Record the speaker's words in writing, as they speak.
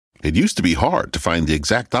It used to be hard to find the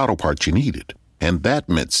exact auto parts you needed, and that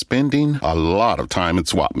meant spending a lot of time at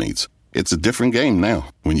swap meets. It's a different game now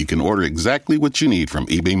when you can order exactly what you need from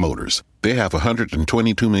eBay Motors. They have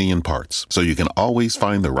 122 million parts, so you can always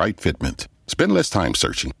find the right fitment. Spend less time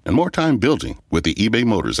searching and more time building with the eBay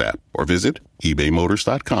Motors app or visit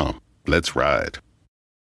ebaymotors.com. Let's ride.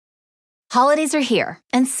 Holidays are here,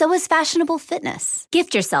 and so is fashionable fitness.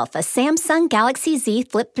 Gift yourself a Samsung Galaxy Z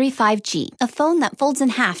Flip 3 5G, a phone that folds in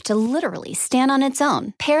half to literally stand on its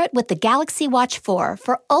own. Pair it with the Galaxy Watch 4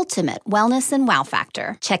 for ultimate wellness and wow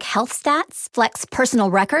factor. Check health stats, flex personal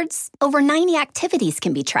records. Over 90 activities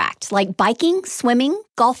can be tracked, like biking, swimming,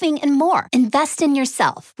 golfing, and more. Invest in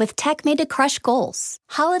yourself with tech made to crush goals.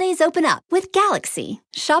 Holidays open up with Galaxy.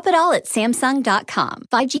 Shop it all at Samsung.com.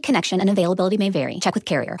 5G connection and availability may vary. Check with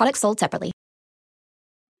carrier. Products sold separately.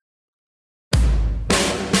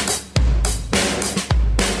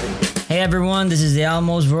 Hey everyone, this is the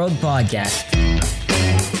Elmo's World Podcast.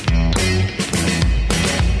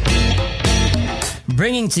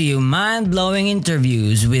 Bringing to you mind-blowing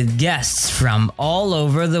interviews with guests from all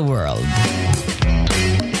over the world.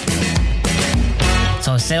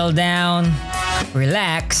 So settle down,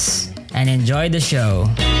 relax, and enjoy the show.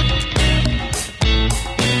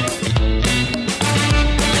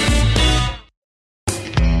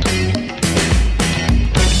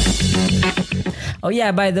 Oh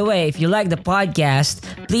yeah, by the way, if you like the podcast,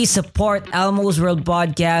 please support Elmo's World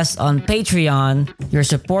Podcast on Patreon. Your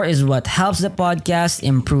support is what helps the podcast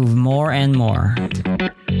improve more and more.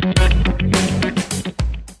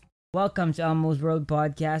 Welcome to Elmo's World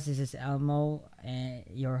Podcast. This is Elmo,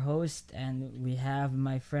 your host, and we have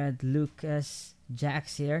my friend Lucas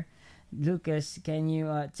Jax here. Lucas, can you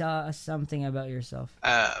tell us something about yourself?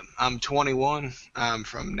 I'm 21. I'm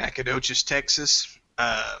from Nacogdoches, Texas.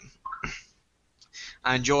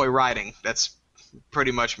 I enjoy writing. That's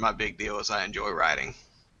pretty much my big deal, is I enjoy writing.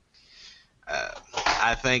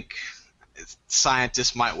 I think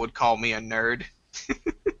scientists would call me a nerd.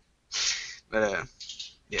 But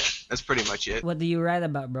yeah, that's pretty much it. What do you write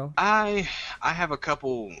about, bro? I have a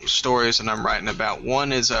couple stories that I'm writing about.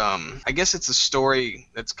 One is I guess it's a story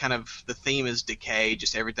that's kind of, the theme is decay,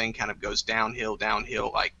 just everything kind of goes downhill,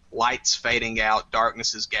 like lights fading out,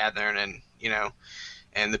 darkness is gathering, and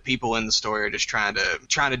and the people in the story are just trying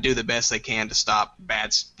to do the best they can to stop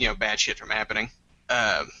bad shit from happening.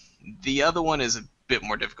 The other one is a bit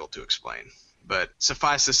more difficult to explain, but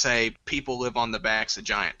suffice to say, people live on the backs of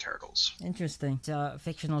giant turtles. Interesting. It's a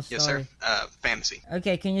fictional story. Yes, sir. Fantasy.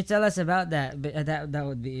 Okay, can you tell us about that? That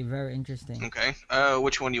would be very interesting. Okay.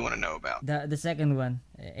 Which one do you want to know about? The second one.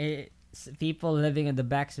 It's people living on the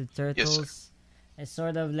backs of turtles. Yes, sir. It's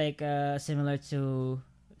sort of like similar to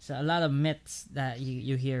a lot of myths that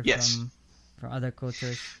you hear from other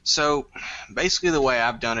cultures. So basically the way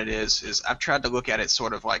I've done it is I've tried to look at it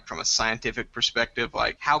sort of like from a scientific perspective,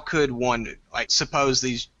 like how could one, like suppose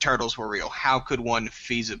these turtles were real, how could one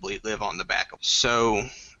feasibly live on the back of them? So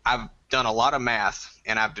I've done a lot of math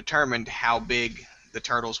and I've determined how big the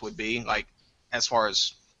turtles would be, like as far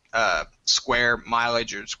as square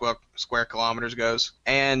mileage or square kilometers goes,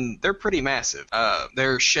 and they're pretty massive.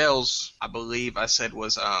 Their shells, I believe I said,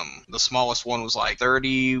 was the smallest one was like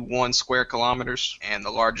 31 square kilometers, and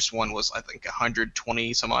the largest one was I think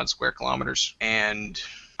 120 some odd square kilometers. And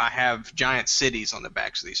I have giant cities on the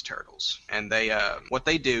backs of these turtles, and they what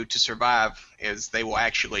they do to survive is they will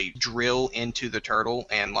actually drill into the turtle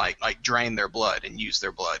and like drain their blood and use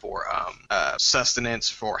their blood for sustenance,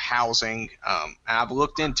 for housing. And I've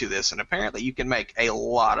looked into this, and apparently you can make a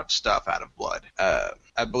lot of stuff out of blood.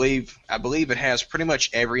 I believe it has pretty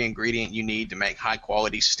much every ingredient you need to make high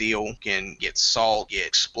quality steel. You can get salt, get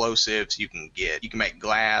explosives, you can make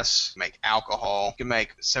glass, make alcohol, you can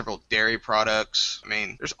make several dairy products. I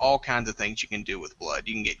mean, there's all kinds of things you can do with blood.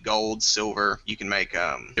 You can get gold, silver, you can make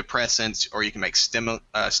depressants, or you can make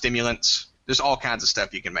stimulants. There's all kinds of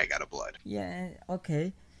stuff you can make out of blood. Yeah,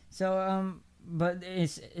 okay. So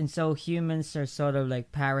so humans are sort of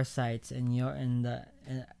like parasites, and you're in the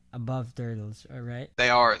above turtles, all right? They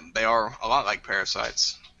are a lot like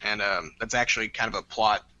parasites, and that's actually kind of a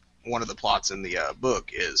plot. One of the plots in the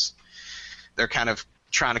book is they're kind of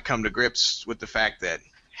trying to come to grips with the fact that,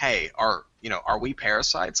 hey, are we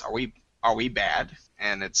parasites? Are we bad?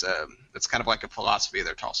 And it's kind of like a philosophy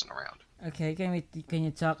they're tossing around. Okay, can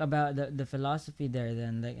you talk about the philosophy there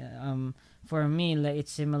then? Like for me, like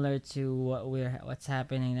it's similar to what's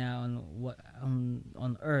happening now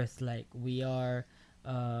on Earth. Like we are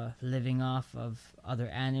living off of other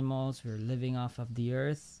animals. We're living off of the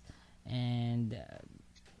Earth, and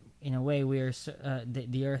in a way, we are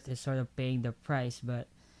the Earth is sort of paying the price. But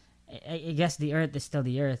I guess the Earth is still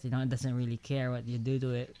the Earth. You know, it doesn't really care what you do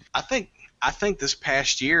to it. I think this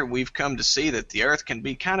past year we've come to see that the Earth can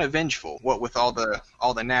be kind of vengeful. What with all the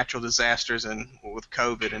natural disasters and with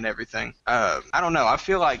COVID and everything. I don't know. I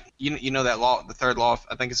feel like you know that law, the third law.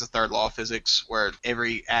 I think it's the third law of physics, where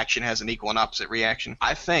every action has an equal and opposite reaction.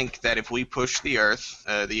 I think that if we push the Earth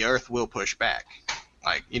will push back.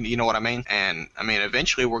 Like, you know what I mean? And, I mean,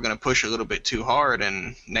 eventually we're going to push a little bit too hard,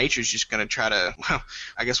 and nature's just going to try to, well,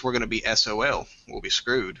 I guess we're going to be SOL. We'll be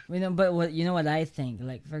screwed. But what I think,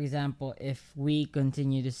 like, for example, if we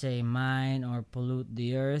continue to say mine or pollute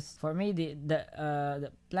the Earth, for me,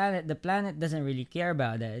 the planet doesn't really care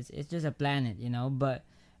about that. It's just a planet, you know, but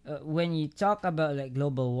when you talk about, like,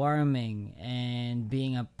 global warming and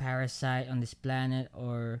being a parasite on this planet,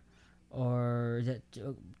 or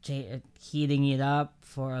heating it up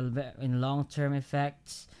in long-term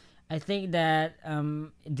effects, I think that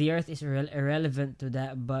the Earth is irrelevant to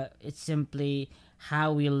that, but it's simply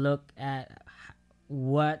how we look at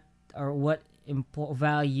what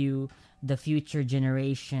value the future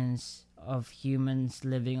generations of humans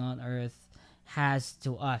living on Earth has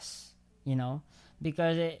to us, you know,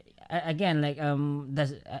 because again, like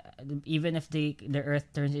even if the Earth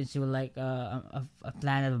turns into like a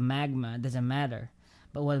planet of magma, it doesn't matter.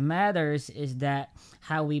 But what matters is that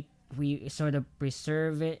how we sort of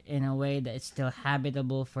preserve it in a way that it's still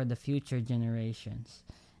habitable for the future generations.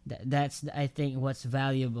 That's I think what's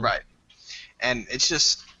valuable. Right. And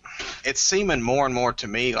it's seeming more and more to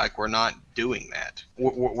me like we're not doing that.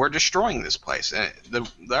 We're destroying this place. And the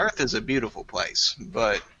Earth is a beautiful place,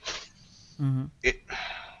 but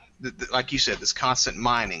like you said, this constant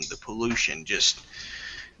mining, the pollution,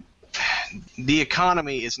 the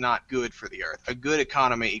economy is not good for the Earth. A good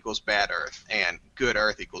economy equals bad Earth, and good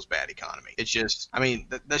Earth equals bad economy. It's just, I mean,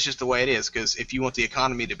 that's just the way it is, because if you want the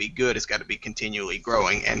economy to be good, it's got to be continually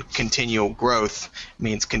growing, and continual growth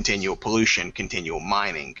means continual pollution, continual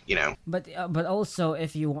mining, you know. But also,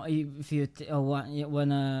 if you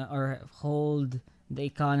wanna or hold the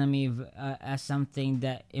economy as something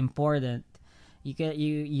that important,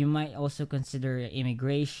 you might also consider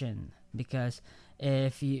immigration, because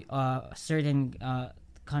if you certain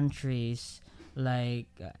countries like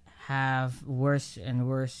have worse and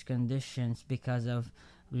worse conditions because of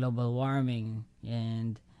global warming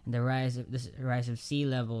and the rise of sea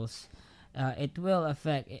levels, it will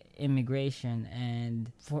affect immigration.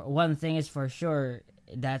 And for one thing is for sure,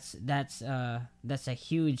 that's a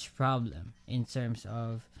huge problem in terms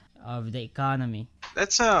of the economy.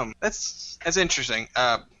 That's interesting.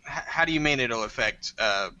 How do you mean it'll affect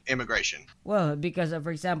immigration? Well, because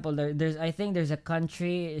for example, I think there's a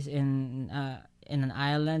country is in an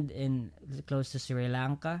island close to Sri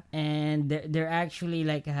Lanka, and they're actually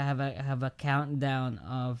like have a countdown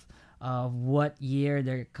of what year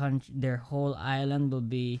their whole island will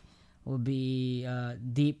be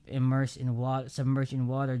deep submerged in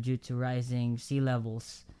water due to rising sea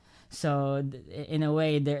levels. So in a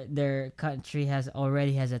way, their country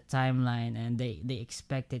already has a timeline, and they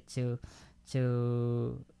expect it to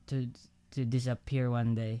disappear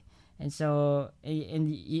one day. And so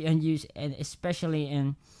and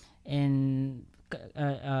especially in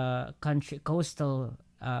coastal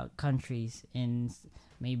countries in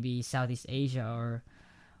maybe Southeast Asia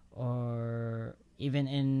or even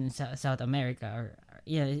in South America, or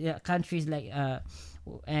countries like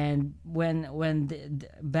and when the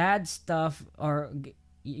bad stuff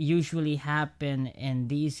usually happen in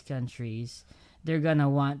these countries, they're gonna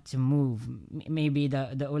want to move. Maybe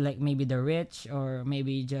maybe the rich, or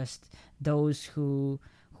maybe just those who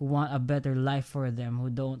want a better life for them, who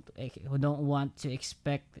don't want to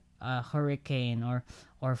expect a hurricane or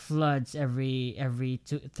floods every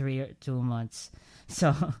 2 months.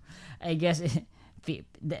 So I guess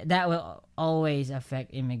that will always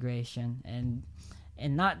affect immigration, and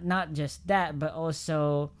not just that, but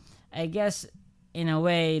also I guess in a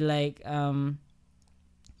way like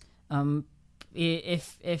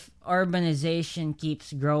if urbanization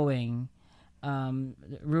keeps growing,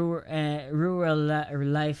 rural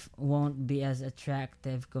life won't be as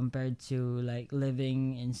attractive compared to like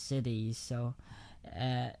living in cities. So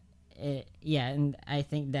and I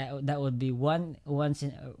think that would be one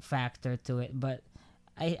factor to it. But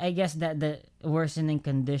I guess that the worsening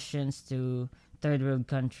conditions to third world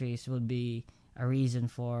countries will be a reason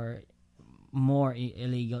for more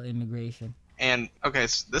illegal immigration. And okay,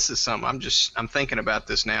 so this is something I'm thinking about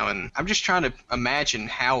this now, and I'm just trying to imagine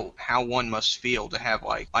how one must feel to have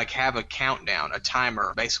like have a countdown, a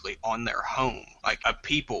timer basically on their home, like a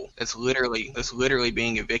people that's literally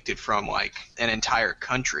being evicted from like an entire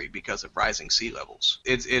country because of rising sea levels.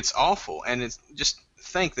 It's awful, and it's just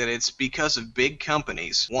think that it's because of big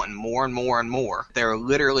companies wanting more and more and more. They're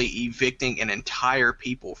literally evicting an entire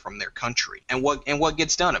people from their country. And what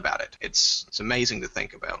gets done about it? It's amazing to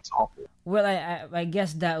think about. It's awful. Well, I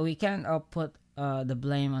guess that we can't all put the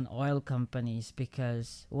blame on oil companies,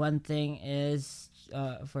 because one thing is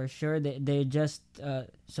for sure they're just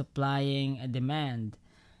supplying a demand,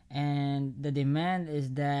 and the demand is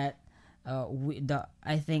that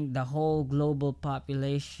I think the whole global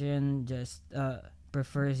population just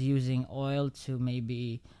prefers using oil to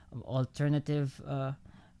maybe alternative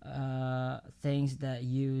things that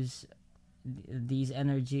use these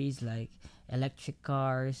energies, like electric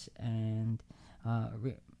cars and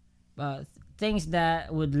things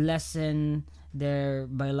that would lessen their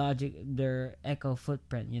their eco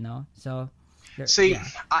footprint, so See, yeah.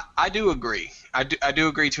 I do agree. I do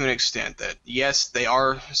agree to an extent that, yes, they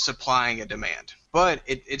are supplying a demand. But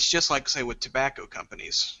it's just like, say, with tobacco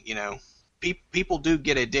companies, people do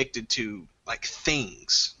get addicted to, like,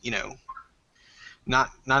 things,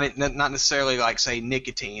 not necessarily, like, say,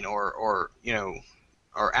 nicotine or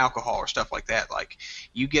or alcohol or stuff like that. Like,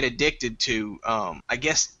 you get addicted to, I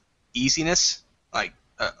guess, easiness, like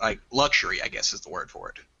luxury, I guess is the word for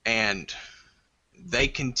it. And they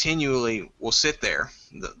continually will sit there,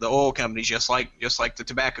 the oil companies, just like the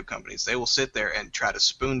tobacco companies, they will sit there and try to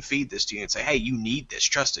spoon feed this to you and say, hey, you need this,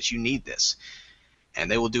 trust us, you need this.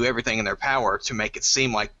 And they will do everything in their power to make it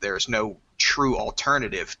seem like there's no true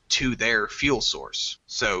alternative to their fuel source.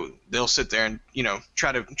 So they'll sit there and,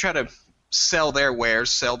 try to sell their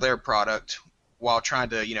wares, sell their product, while trying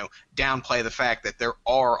to, downplay the fact that there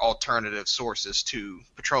are alternative sources to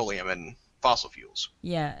petroleum and fossil fuels.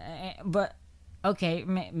 Yeah, but okay,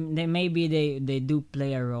 maybe they do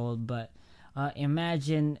play a role, but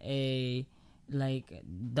imagine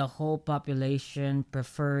the whole population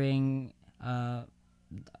preferring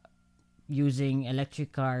using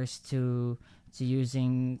electric cars to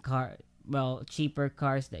using cheaper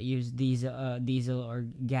cars that use diesel or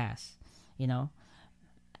gas,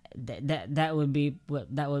 that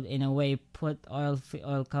would in a way put oil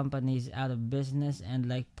companies out of business,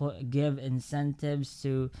 and give incentives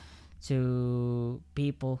to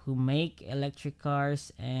people who make electric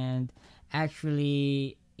cars, and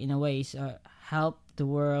actually in a way help the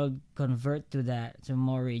world convert to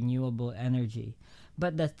more renewable energy.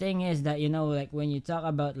 But the thing is that when you talk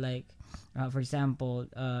about for example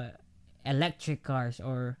electric cars,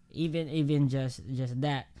 or even just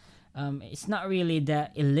that, it's not really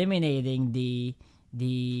that eliminating the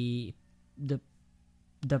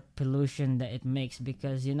pollution that it makes,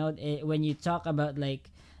 because when you talk about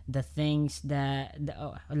the things that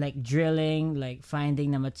like drilling, like finding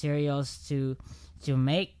the materials to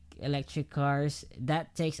make electric cars,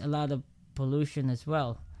 that takes a lot of pollution as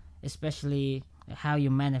well, especially how you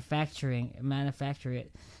manufacture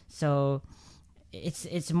it. So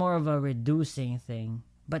it's more of a reducing thing,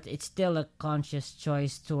 but it's still a conscious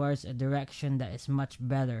choice towards a direction that is much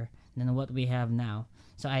better than what we have now.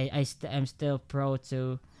 So I'm still pro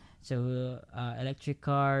to electric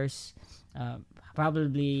cars,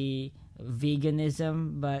 probably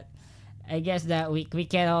veganism, but I guess that we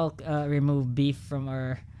can't all remove beef from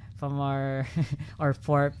our or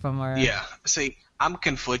pork from our. Yeah, see, I'm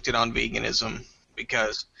conflicted on veganism,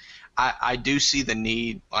 because I do see the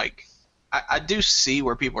need, I do see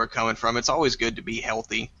where people are coming from. It's always good to be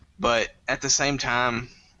healthy, but at the same time,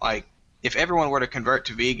 if everyone were to convert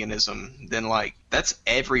to veganism, then that's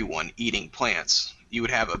everyone eating plants. You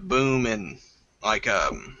would have a boom in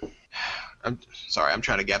I'm sorry, I'm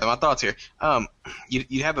trying to gather my thoughts here.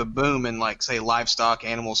 You'd have a boom in say livestock,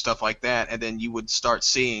 animals, stuff like that, and then you would start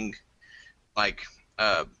seeing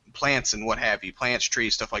plants and what have you, plants,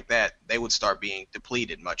 trees, stuff like that. They would start being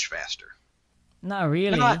depleted much faster. Not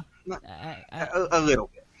really. A little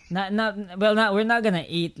bit. We're not gonna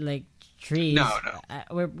eat trees. No.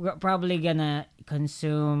 We're probably gonna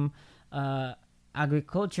consume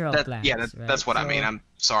agricultural plants. Yeah, right? that's what I mean. I'm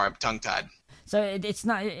sorry, I'm tongue-tied. So it's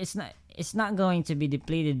not going to be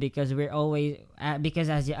depleted, because we're always because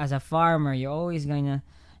as a farmer, you're always gonna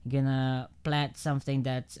plant something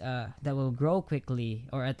that will grow quickly,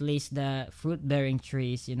 or at least the fruit bearing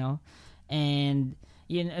trees, and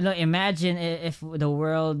imagine if the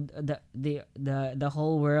world, the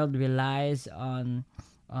whole world relies on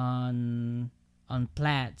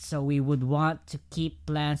plants. So we would want to keep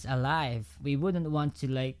plants alive. We wouldn't want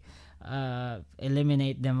to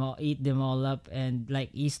eliminate them all, eat them all up, and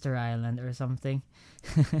Easter Island or something.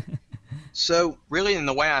 So really, in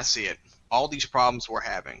the way I see it, all these problems we're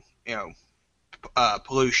having,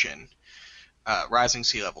 pollution, rising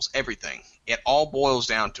sea levels, everything, it all boils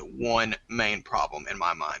down to one main problem in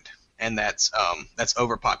my mind, and that's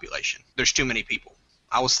overpopulation. There's too many people.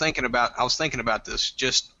 I was thinking about this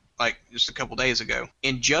just a couple days ago.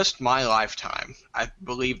 In just my lifetime, I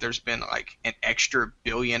believe there's been like an extra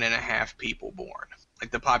billion and a half people born.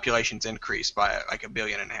 Like the population's increased by like a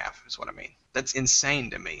billion and a half is what I mean. That's insane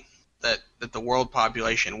to me. That the world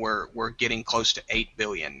population we're getting close to 8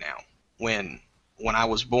 billion now. When I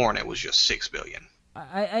was born it was just 6 billion.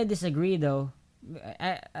 I disagree though.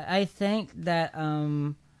 I think that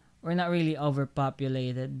we're not really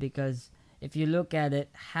overpopulated, because if you look at it,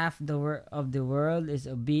 half of the world is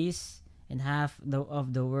obese and half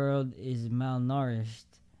of the world is malnourished.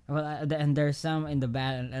 Well, and there's some in the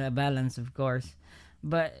balance, of course,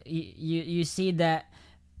 but you see that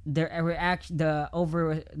the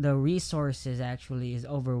resources actually is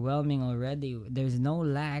overwhelming already. There's no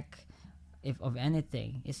lack if of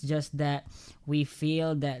anything. It's just that we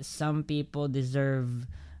feel that some people deserve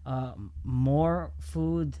more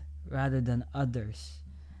food rather than others.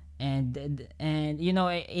 And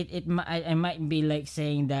I might be like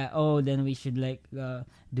saying that, oh, then we should like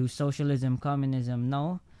do socialism, communism.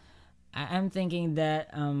 No, I'm thinking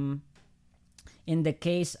that in the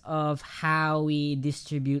case of how we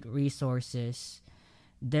distribute resources,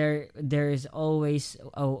 there is always,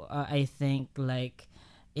 I think, like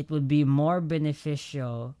it would be more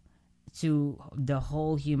beneficial to the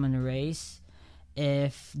whole human race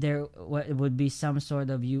if there would be some sort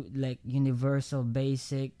of like universal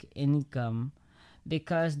basic income.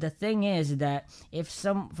 Because the thing is that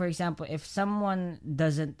for example, if someone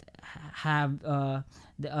doesn't have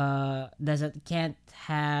can't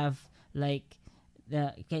have like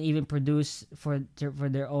can even produce for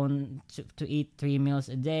their own to eat 3 meals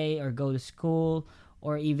a day, or go to school,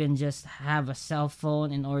 or even just have a cell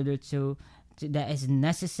phone in order to that is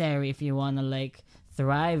necessary if you want to like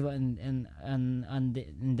thrive in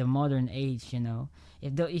the modern age.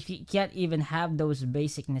 If you can't even have those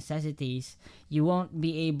basic necessities, you won't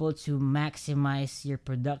be able to maximize your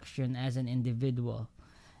production as an individual.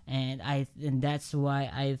 And that's why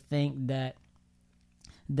I think that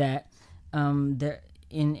there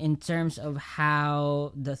in terms of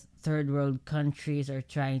how the third world countries are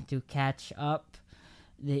trying to catch up,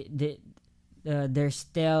 there's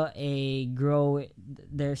still a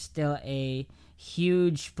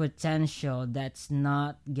huge potential that's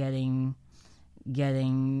not getting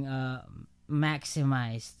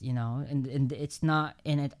maximized, and it's not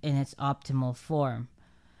in its optimal form.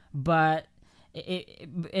 But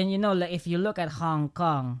like if you look at Hong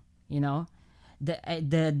Kong, the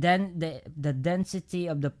density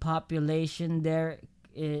of the population there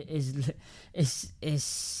is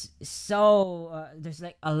so there's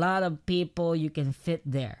like a lot of people you can fit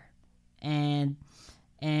there. And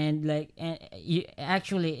you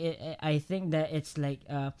actually I think that it's like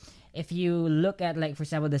if you look at, like, for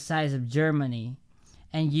example, the size of Germany,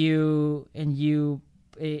 and you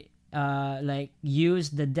like use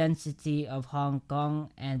the density of Hong Kong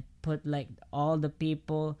and put like all the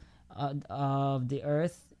people of the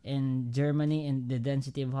earth in Germany and the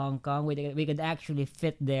density of Hong Kong, we could actually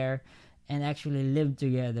fit there and actually live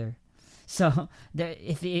together. So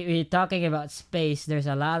if you're talking about space, there's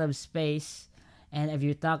a lot of space. And if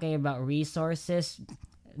you're talking about resources,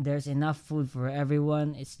 there's enough food for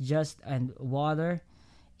everyone. It's just, and water.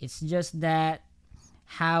 It's just that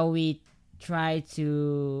how we try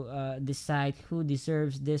to decide who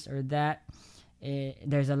deserves this or that.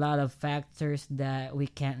 There's a lot of factors that we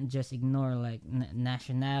can't just ignore, like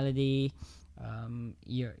nationality,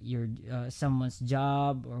 your someone's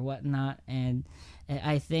job or whatnot. And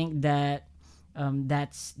I think that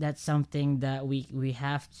that's something that we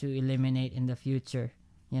have to eliminate in the future,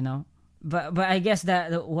 But I guess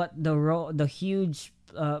that what the huge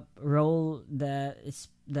role that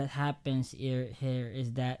happens here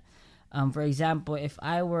is that, for example, if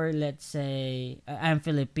I were, let's say, I'm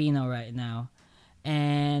Filipino right now,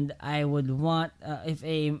 and I would want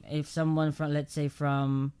if someone from, let's say,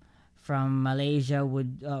 from Malaysia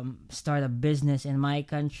would start a business in my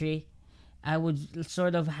country, I would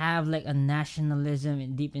sort of have like a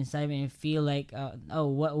nationalism deep inside me and feel like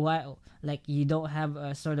what like you don't have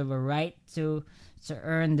a sort of a right to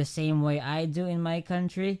earn the same way I do in my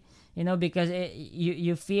country, because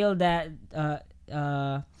you feel that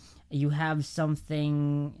you have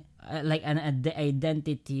something like an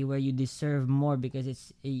identity where you deserve more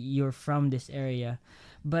because you're from this area.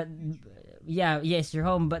 But yes, you're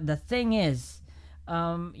home, but the thing is,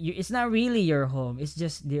 it's not really your home. It's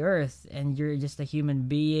just the earth, and you're just a human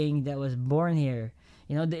being that was born here.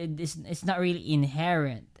 It's not really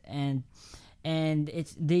inherent, and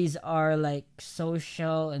these are like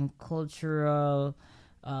social and cultural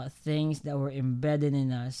things that were embedded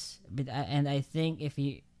in us. And I think if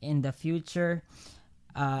you in the future,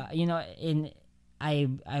 you know, in I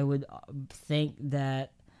would think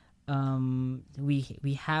that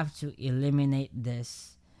we have to eliminate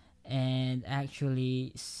this and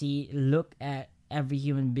actually look at every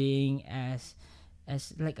human being as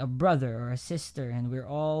like a brother or a sister, and we're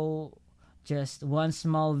all just one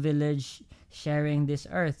small village sharing this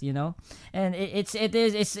earth, you know. And it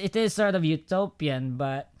is sort of utopian,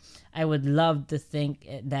 but I would love to think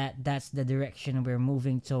that that's the direction we're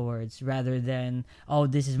moving towards, rather than, oh,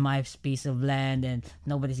 this is my piece of land and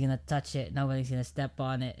nobody's gonna touch it, nobody's gonna step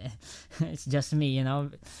on it. It's just me, you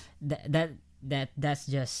know. That's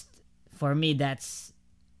just, for me, that's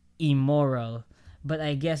immoral. But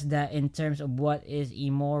I guess that in terms of what is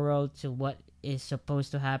immoral to what is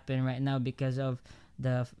supposed to happen right now because of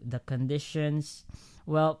the conditions,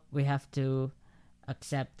 well, we have to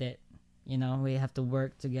accept it. You know, we have to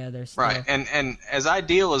work together still. Right, and as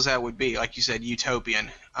ideal as that would be, like you said,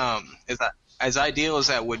 utopian. As ideal as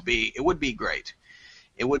that would be, it would be great.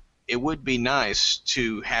 It would be nice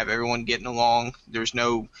to have everyone getting along. There's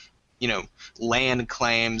no, land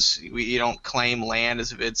claims. You don't claim land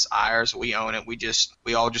as if it's ours. We own it.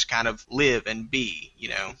 We all just kind of live and be.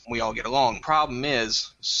 We all get along. Problem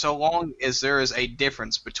is, so long as there is a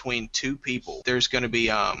difference between two people, there's going to be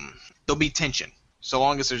there'll be tension. As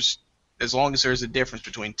long as there's a difference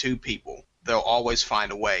between two people, they'll always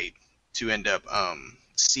find a way to end up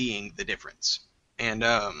seeing the difference. And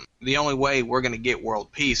the only way we're going to get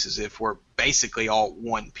world peace is if we're basically all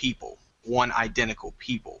one people, one identical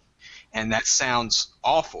people. And that sounds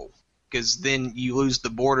awful, because then you lose the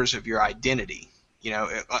borders of your identity.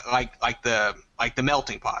 Like the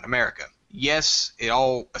melting pot, America. Yes, it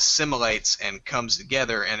all assimilates and comes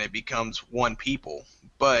together, and it becomes one people.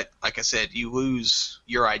 But like I said, you lose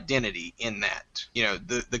your identity in that.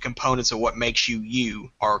 The components of what makes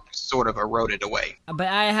you are sort of eroded away. But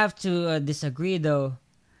I have to disagree, though.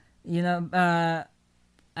 I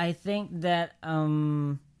think that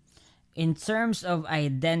in terms of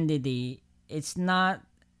identity, it's not.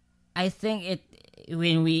 I think it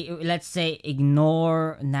when we, let's say,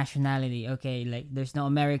 ignore nationality. Okay, like there's no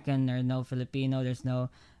American or no Filipino. There's no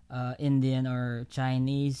Indian or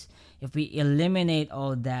Chinese. If we eliminate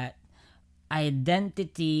all that,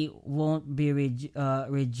 identity won't be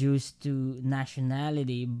reduced to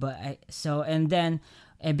nationality. And then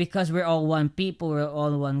because we're all one people, we're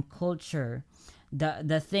all one culture.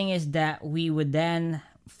 The thing is that we would then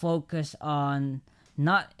focus on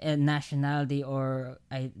not a nationality or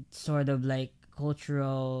sort of like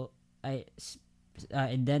cultural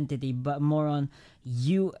identity, but more on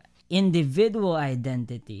individual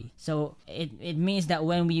identity. So it means that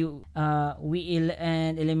when we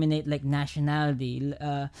eliminate like nationality,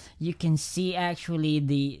 you can see actually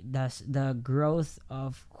the growth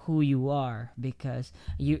of who you are, because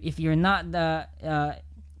if you're not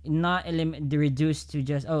reduced to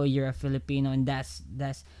just, oh, you're a Filipino and that's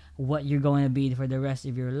what you're going to be for the rest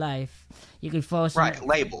of your life, you could focus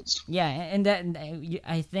labels. Yeah, and that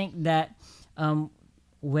I think that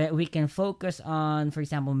where we can focus on, for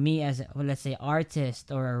example, me as let's say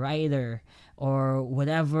artist or a writer or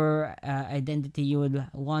whatever identity you would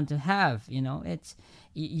want to have. It's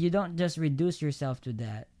you don't just reduce yourself to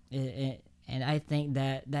that. And I think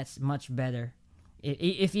that that's much better,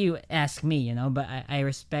 if you ask me. But I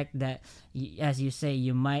respect that, as you say,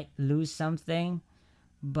 you might lose something,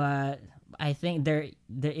 but I think there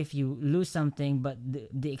if you lose something, but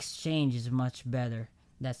the exchange is much better.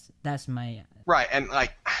 That's my right. And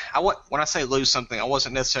like when I say lose something, I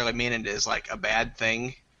wasn't necessarily meaning it as like a bad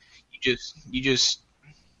thing.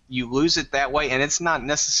 You lose it that way, and it's not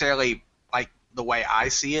necessarily like the way I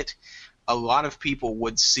see it. A lot of people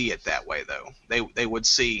would see it that way, though. They would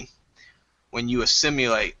see when you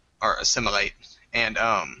assimilate, and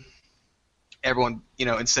everyone,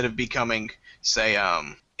 instead of becoming, say,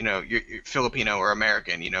 you're Filipino or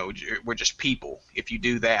American, we're just people. If you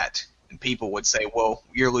do that, and people would say, well,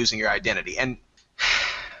 you're losing your identity. And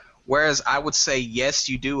whereas I would say, yes,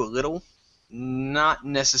 you do a little, not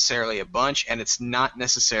necessarily a bunch, and it's not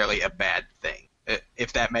necessarily a bad thing.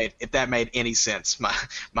 If that made any sense,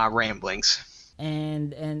 my ramblings.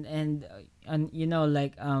 And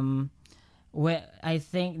when I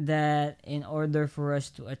think that in order for us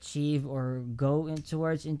to achieve or go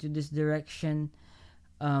into this direction,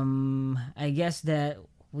 I guess that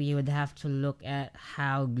we would have to look at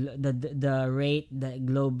how the rate that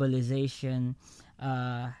globalization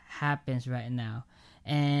happens right now,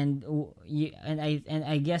 and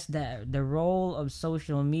I guess that the role of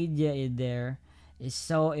social media is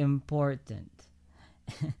so important.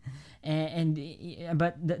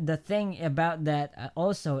 But the thing about that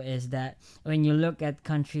also is that when you look at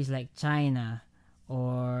countries like China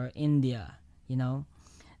or India, you know,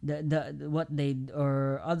 the what they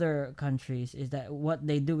or other countries is that what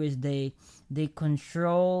they do is they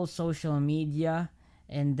control social media,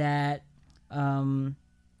 and that um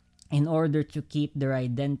in order to keep their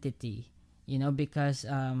identity, you know, because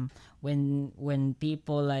when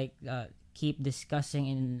people like keep discussing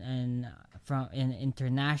in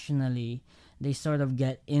internationally, they sort of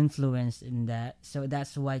get influenced in that. So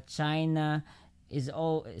that's why China is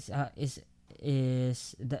all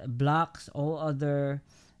is the blocks all other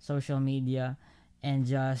social media, and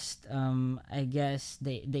just I guess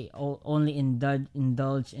only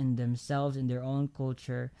indulge in themselves, in their own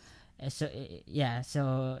culture. Yeah,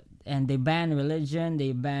 so and they ban religion,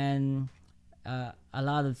 they ban a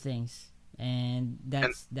lot of things, and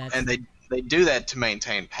that's and they do that to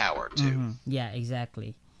maintain power too. yeah,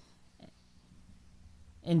 exactly.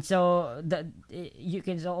 And so that you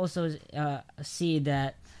can also see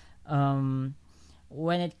that um,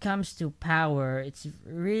 when it comes to power, it's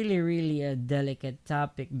really, really a delicate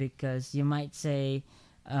topic, because you might say,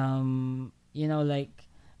 you know, like,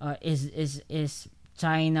 is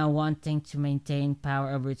China wanting to maintain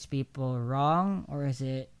power over its people wrong, or is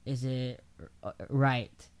it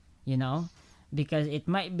right? You know, because it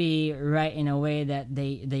might be right in a way that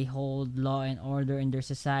they hold law and order in their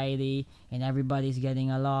society, and everybody's getting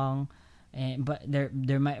along, and but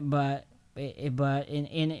there might but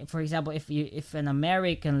in for example, if an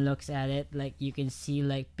American looks at it, like, you can see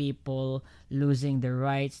like people losing their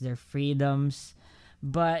rights, their freedoms.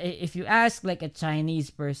 But if you ask like a Chinese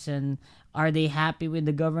person, are they happy with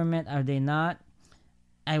the government, are they not?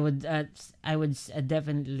 I would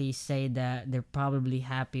definitely say that they're probably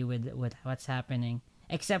happy with what's happening,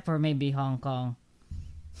 except for maybe Hong Kong.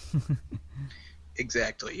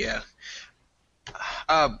 Exactly. Yeah.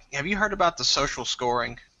 Have you heard about the social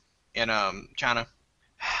scoring in China?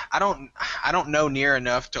 I don't know near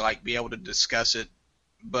enough to like be able to discuss it,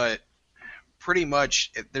 but pretty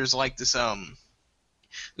much there's like this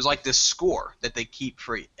score that they keep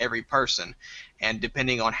for every person, and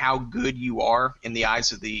depending on how good you are in the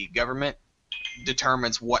eyes of the government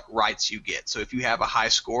determines what rights you get. So if you have a high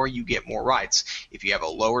score, you get more rights. If you have a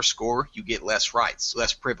lower score, you get less rights,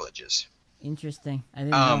 less privileges. Interesting. I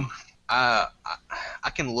didn't know. I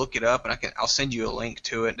can look it up, and I'll send you a link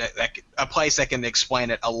to it. A place that can explain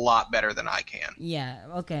it a lot better than I can. Yeah.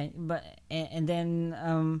 Okay. But and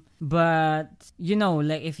then but you know,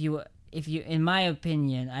 like, if you in my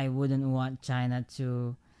opinion, I wouldn't want China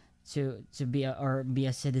to be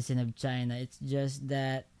a citizen of China. It's just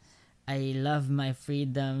that I love my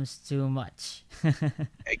freedoms too much.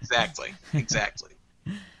 Exactly.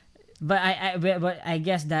 But I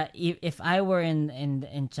guess that if I were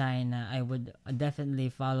in China, I would definitely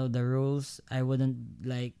follow the rules. I wouldn't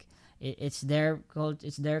like it's their cult,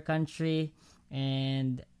 it's their country,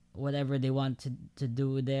 and whatever they want to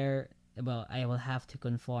do there, well, I will have to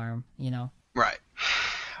conform. You know. Right.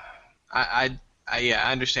 Yeah,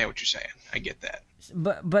 I understand what you're saying. I get that.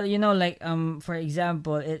 But you know, like, for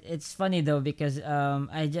example, it's funny though, because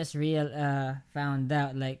I just found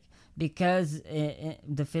out, like, because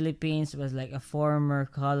the Philippines was like a former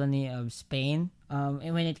colony of Spain.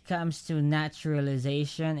 And when it comes to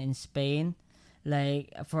naturalization in Spain,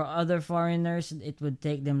 like, for other foreigners, it would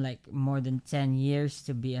take them like more than 10 years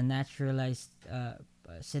to be a naturalized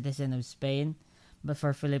citizen of Spain. But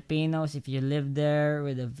for Filipinos, if you live there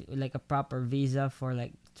with a proper visa for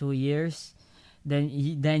like 2 years, then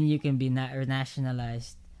you can be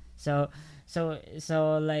nationalized. So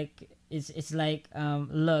like, it's like,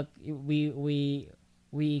 look, we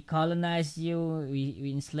colonized you,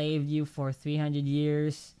 we enslaved you for 300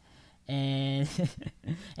 years, and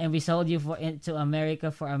and we sold you to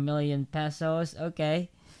America for 1,000,000 pesos. Okay.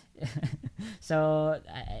 So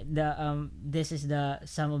this is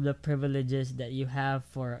some of the privileges that you have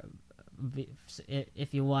for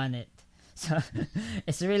if you want it. So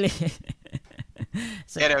it's really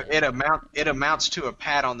so, it amounts to a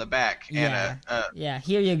pat on the back, yeah, and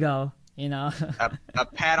here you go, you know. a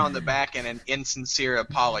pat on the back and an insincere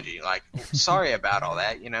apology, like, sorry about all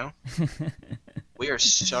that, you know. We are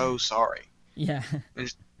so sorry. Yeah.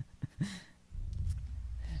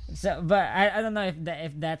 So, but I don't know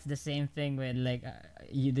if that's the same thing with like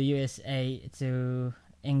the USA to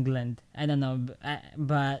England. I don't know,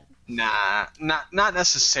 but nah, not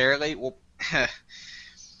necessarily. Well,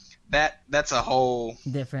 that's a whole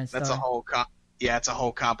different story. That's a whole it's a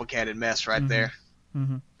whole complicated mess right there.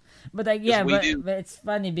 Mm-hmm. But like, yeah, but it's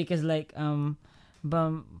funny because like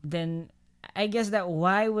but then I guess that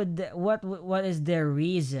why would what is their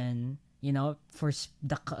reason, for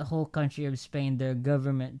whole country of Spain, their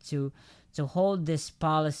government, to hold this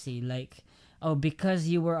policy, like, oh, because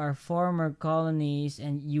you were our former colonies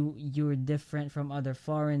and you were different from other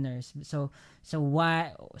foreigners, so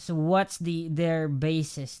what's their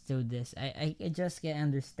basis to this? I just can't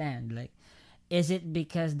understand. Like, is it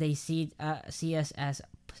because they see us as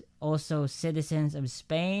also citizens of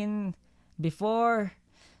Spain before?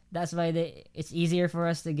 That's why it's easier for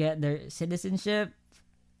us to get their citizenship.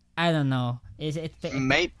 I don't know. Is it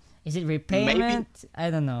repayment? Maybe.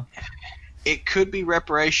 I don't know. It could be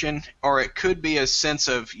reparation, or it could be a sense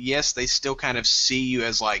of, yes, they still kind of see you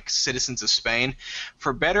as like citizens of Spain.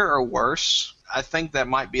 For better or worse, I think that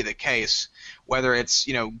might be the case. Whether it's,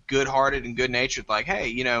 good-hearted and good-natured, like, hey,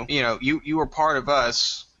 you were part of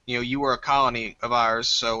us. You were a colony of ours,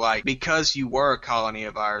 so like because you were a colony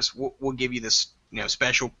of ours, we'll give you this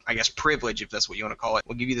special, I guess, privilege, if that's what you want to call it.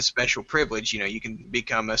 We'll give you the special privilege, you can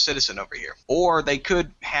become a citizen over here. Or they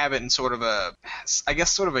could have it in sort of a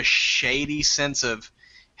shady sense of,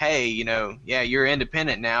 hey, yeah, you're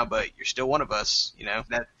independent now, but you're still one of us,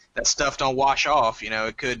 that stuff don't wash off,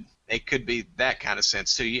 it could be that kind of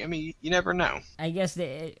sense too. I mean, you never know. I guess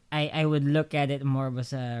I would look at it more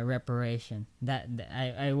as a reparation. That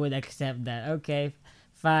I would accept that. Okay,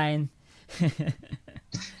 fine.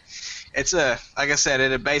 It's like I said,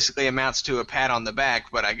 it basically amounts to a pat on the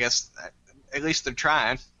back, but I guess at least they're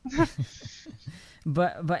trying.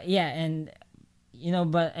 but yeah, and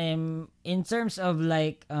but in terms of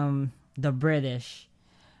like the British,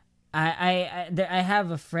 I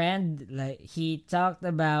have a friend, like, he talked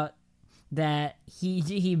about that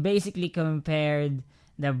he basically compared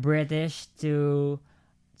the British to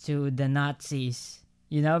the Nazis,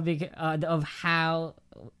 because of how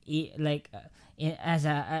in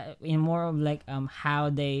more of like how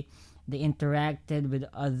they interacted with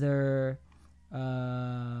other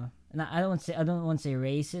I don't want to say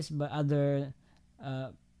racist, but other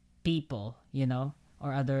people,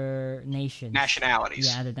 or other nationalities.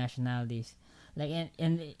 Yeah, other nationalities. Like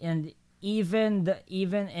and even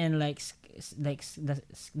in like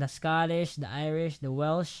the Scottish, the Irish, the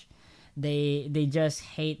Welsh, they just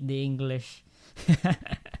hate the English.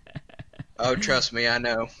 Oh, trust me, I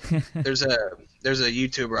know. There's a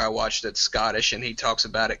YouTuber I watch that's Scottish, and he talks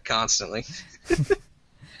about it constantly.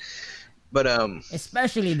 But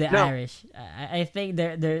especially the Irish, I think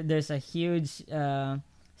there's a huge I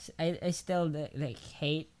still like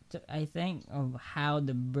hate, I think, of how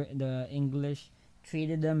the English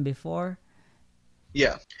treated them before.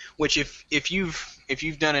 Yeah, which if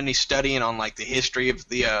you've done any studying on like the history of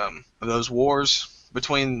the of those wars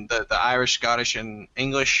between the Irish, Scottish, and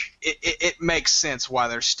English, it makes sense why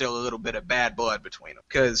there's still a little bit of bad blood between them.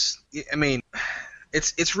 Because, I mean,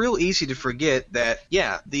 it's real easy to forget that,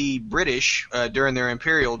 yeah, the British, during their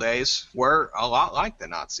imperial days, were a lot like the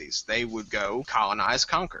Nazis. They would go colonize,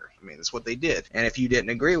 conquer. I mean, that's what they did. And if you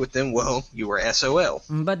didn't agree with them, well, you were SOL.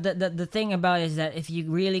 But the thing about it is that if you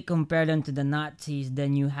really compare them to the Nazis,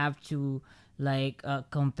 then you have to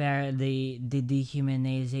compare the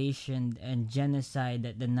dehumanization and genocide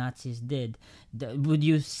that the Nazis did. Would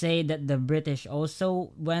you say that the British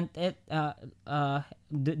also did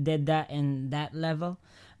that in that level?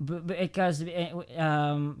 Because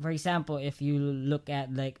for example, if you look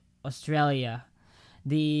at like Australia,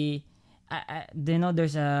 there's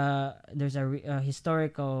a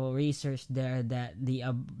historical research there that the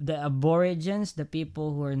Aborigines, the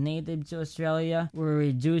people who are native to Australia, were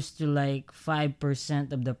reduced to like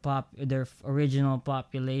 5% of their original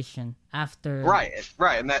population after. Right,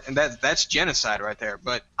 and that's genocide right there.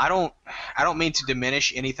 But I don't mean to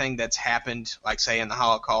diminish anything that's happened, like say in the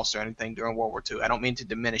Holocaust or anything during World War II. I don't mean to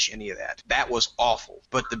diminish any of that. That was awful.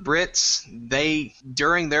 But the Brits,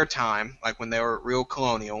 during their time, like when they were real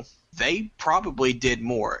colonial, they probably did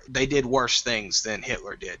more. They did worse things than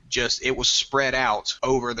Hitler did. Just it was spread out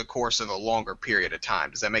over the course of a longer period of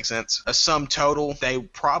time. Does that make sense? A sum total, they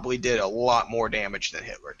probably did a lot more damage than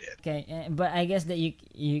Hitler did. Okay, but I guess that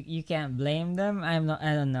you can't blame them. I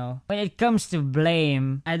don't know. When it comes to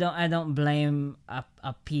blame, I don't blame a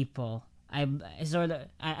people. I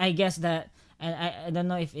guess that. And I don't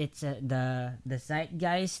know if it's the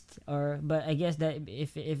zeitgeist but I guess that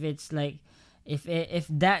if it's like if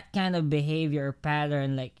that kind of behavior or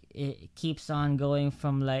pattern, like, it keeps on going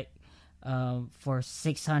from like for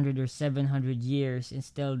 600 or 700 years, and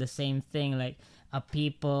still the same thing, like a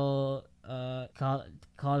people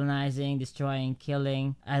colonizing, destroying,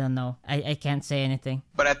 killing, I don't know. I can't say anything.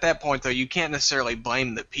 But at that point, though, you can't necessarily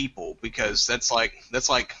blame the people, because that's like I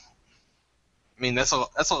mean, that's a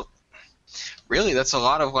really, that's a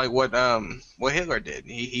lot of like what Hitler did.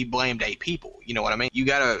 He blamed a people. You know what I mean? You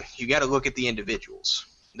gotta look at the individuals,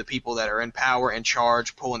 the people that are in power, in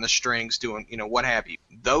charge, pulling the strings, doing what have you.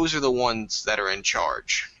 Those are the ones that are in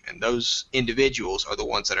charge, and those individuals are the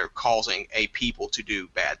ones that are causing a people to do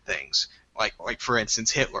bad things. Like for instance,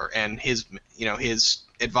 Hitler and his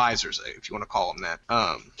advisors, if you want to call them that.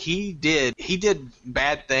 He did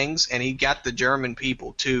bad things, and he got the German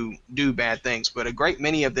people to do bad things. But a great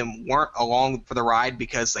many of them weren't along for the ride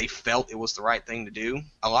because they felt it was the right thing to do.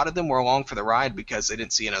 A lot of them were along for the ride because they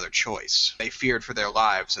didn't see another choice. They feared for their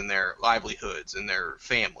lives and their livelihoods and their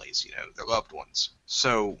families, their loved ones.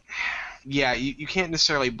 So, yeah, you can't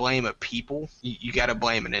necessarily blame a people. You got to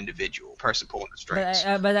blame an individual person pulling the strings.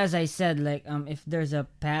 But as I said, like if there's a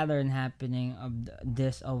pattern happening of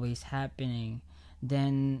this always happening,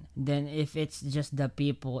 then if it's just the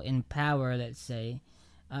people in power, let's say,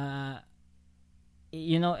 I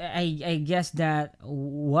guess that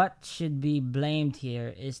what should be blamed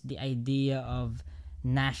here is the idea of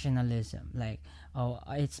nationalism. Like,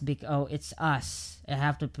 it's us. I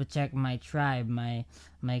have to protect my tribe, my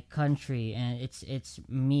country, and it's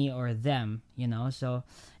me or them. So,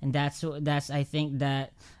 and that's I think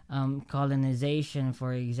that colonization,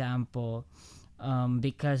 for example,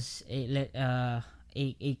 because a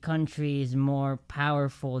country is more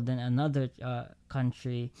powerful than another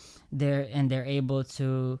country, they're able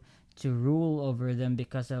to rule over them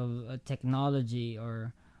because of technology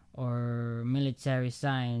or military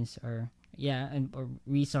science or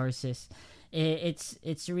resources.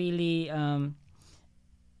 It's really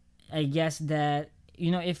I guess that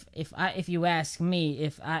if you ask me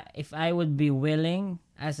if I would be willing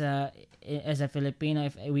as a Filipino,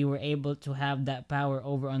 if we were able to have that power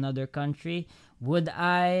over another country, would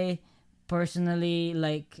I personally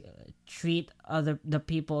like treat the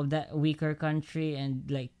people of that weaker country and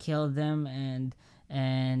like kill them and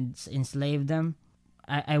enslave them?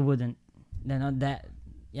 I wouldn't.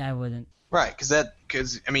 I wouldn't. Right, because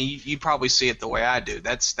I mean, you probably see it the way I do.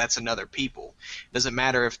 That's another people. It doesn't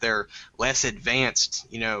matter if they're less advanced,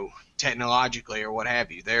 technologically or what have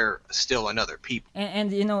you. They're still another people. And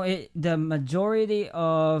the majority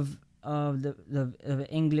of the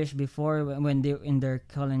English before, when they in their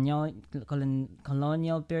colonial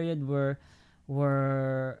period, were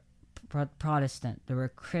Protestant. They were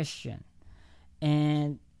Christian,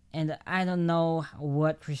 and I don't know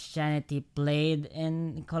what Christianity played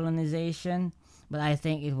in colonization, but I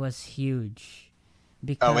think it was huge.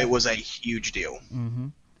 It was a huge deal. Mm-hmm.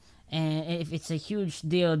 And if it's a huge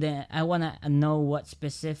deal, then I want to know what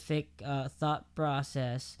specific thought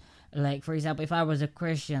process. Like, for example, if I was a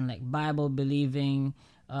Christian, like Bible-believing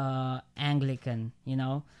Anglican,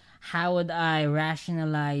 how would I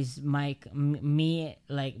rationalize me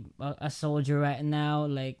like a soldier right now,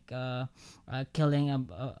 like killing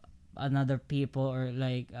another people, or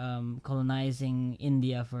like colonizing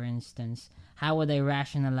India, for instance? How would I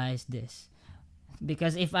rationalize this?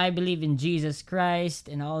 Because if I believe in Jesus Christ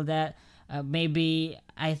and all that, maybe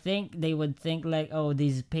I think they would think like, oh,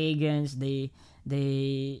 these pagans, they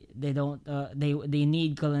don't they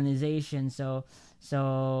need colonization, so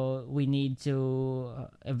we need to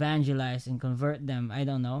evangelize and convert them. I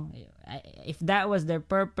don't know. If that was their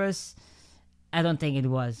purpose, I don't think it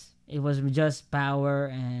was. It was just power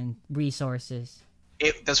and resources.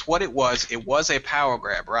 That's what it was. It was a power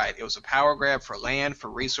grab, right? It was a power grab for land, for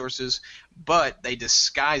resources, but they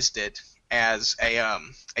disguised it as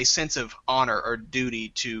a sense of honor or duty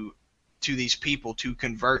to these people, to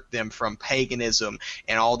convert them from paganism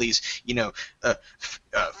and all these,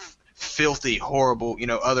 filthy, horrible,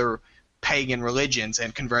 other pagan religions,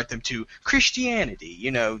 and convert them to Christianity,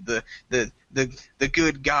 the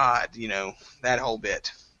good God, that whole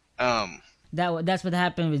bit. That's what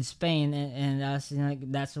happened with Spain and us.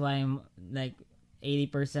 That's why I'm like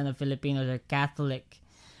 80% of Filipinos are Catholic,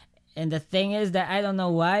 and the thing is that I don't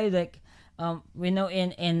know why. Like, we know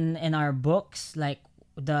in our books, like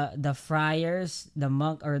the friars, the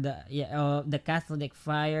monk, or the Catholic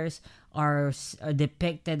friars are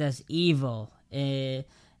depicted as evil.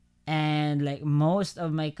 And like most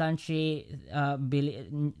of my country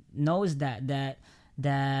knows that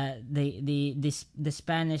the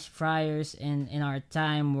Spanish friars in our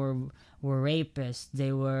time were rapists.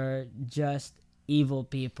 They were just evil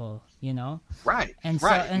people, Right. And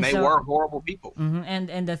they were horrible people. Mm-hmm,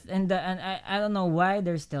 and I don't know why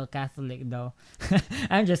they're still Catholic though.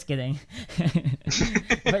 I'm just kidding.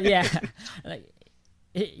 But yeah, like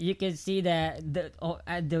you can see that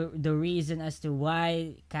the reason as to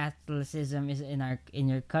why Catholicism is in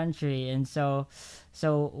your country, and so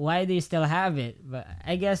why do you still have it? But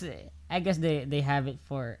I guess I guess they have it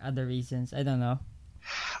for other reasons. I don't know.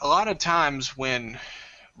 A lot of times when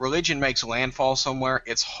religion makes landfall somewhere,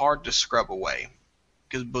 it's hard to scrub away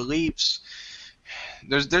because beliefs.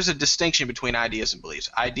 There's a distinction between ideas and beliefs.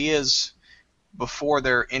 Ideas, before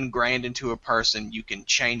they're ingrained into a person, you can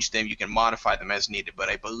change them, you can modify them as needed.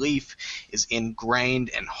 But a belief is ingrained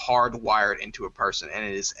and hardwired into a person, and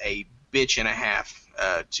it is a bitch and a half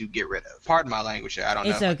to get rid of. Pardon my language. I don't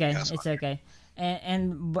know. It's okay. It's okay.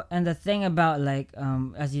 And the thing about like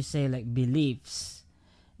as you say, like beliefs,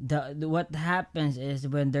 the what happens is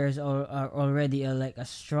when there's already a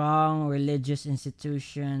strong religious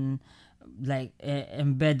institution like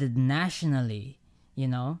embedded nationally, you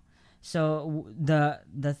know. So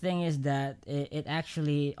the thing is that it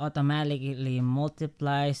actually automatically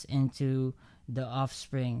multiplies into the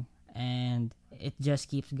offspring, and it just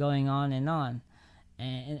keeps going on and on.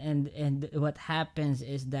 And what happens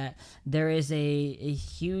is that there is a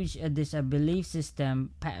huge this a belief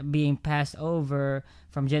system being passed over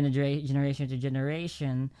from generation to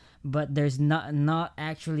generation, but there's not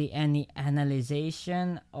actually any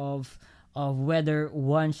analyzation of whether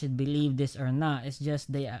one should believe this or not. It's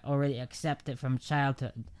just they already accept it from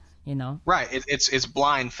childhood, you know. Right. It's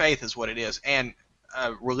blind faith is what it is, and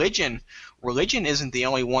religion isn't the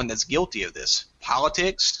only one that's guilty of this.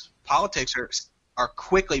 Politics are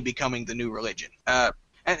quickly becoming the new religion. And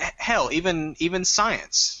hell, even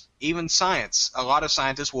science. Even science. A lot of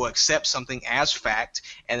scientists will accept something as fact,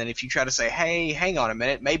 and then if you try to say, hey, hang on a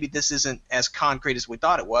minute, maybe this isn't as concrete as we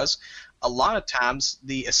thought it was, a lot of times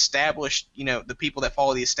the established, the people that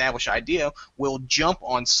follow the established idea will jump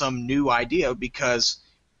on some new idea because,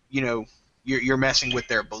 you're messing with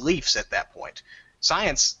their beliefs at that point.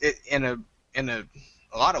 Science, in a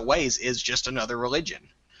lot of ways, is just another religion.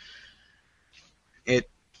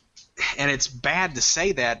 And it's bad to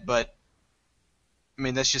say that, but I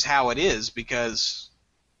mean that's just how it is because,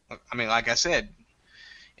 I mean, like I said,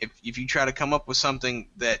 if you try to come up with something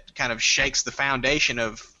that kind of shakes the foundation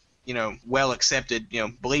of well accepted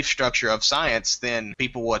belief structure of science, then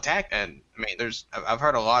people will attack. And I mean, I've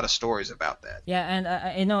heard a lot of stories about that. Yeah, and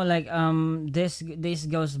I know like this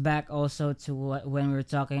goes back also to when we're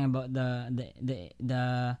talking about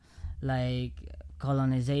the like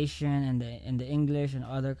colonization and the English and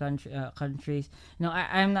other countries.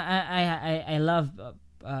 I'm not I love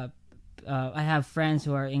I have friends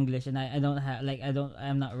who are English, and I'm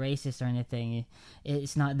not racist or anything.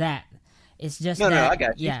 It's not that. It's just no, that, I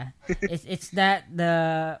got you. Yeah, it's that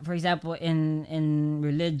for example in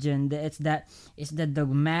religion, it's the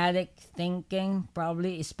dogmatic thinking,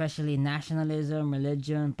 probably, especially nationalism,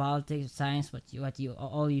 religion, politics, science. What you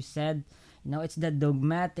all you said. It's the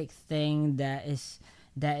dogmatic thing that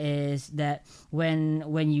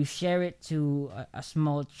when you share it to a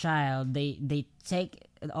small child, they take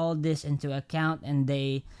all this into account, and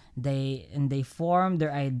they form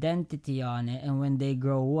their identity on it, and when they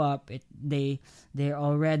grow up, they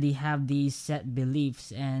already have these set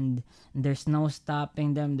beliefs, and there's no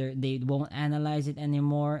stopping them. They won't analyze it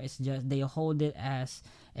anymore. It's just they hold it as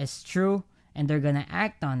true, and they're gonna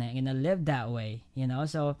act on it, gonna live that way,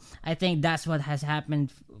 So I think that's what has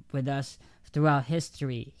happened with us throughout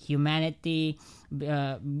history. Humanity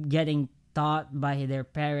getting taught by their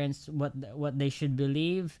parents what they should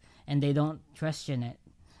believe, and they don't question it.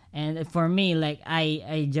 And for me, like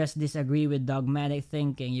I just disagree with dogmatic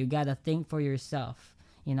thinking. You gotta think for yourself,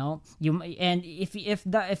 and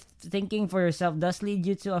if thinking for yourself does lead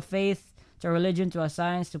you to a faith, to a religion, to a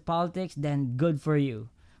science, to politics, then good for you.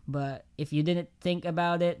 But if you didn't think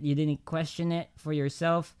about it, you didn't question it for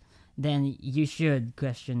yourself, then you should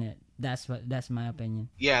question it. That's my opinion.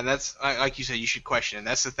 Yeah, and that's like you said, you should question it.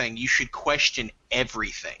 That's the thing. You should question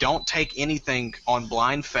everything. Don't take anything on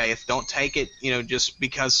blind faith. Don't take it, just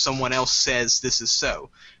because someone else says this is so.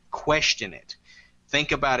 Question it.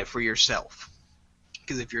 Think about it for yourself.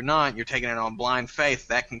 Because if you're not, you're taking it on blind faith.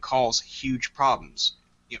 That can cause huge problems.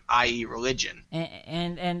 I.e. religion.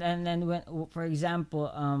 And when, for example,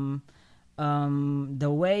 the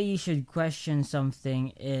way you should question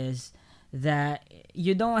something is that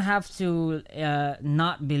you don't have to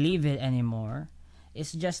not believe it anymore.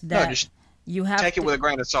 It's just that just you have take it with a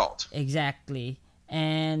grain of salt. Exactly.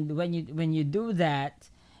 And when you do that,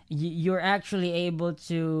 you're actually able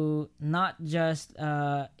to not just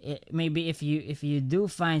maybe if you do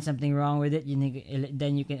find something wrong with it,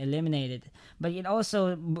 then you can eliminate it. But it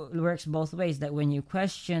also works both ways, that when you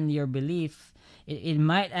question your belief, it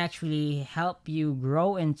might actually help you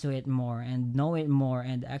grow into it more and know it more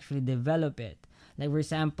and actually develop it. Like, for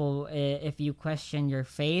example, if you question your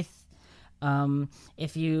faith,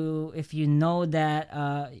 If you know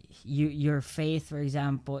that your faith, for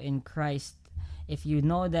example, in Christ, if you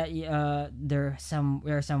know that there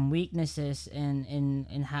are some weaknesses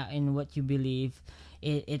in how in what you believe,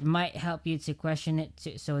 it might help you to question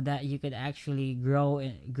it so that you could actually grow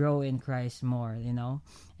in Christ more,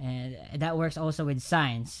 and that works also with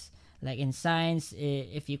science. Like in science,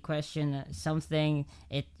 if you question something,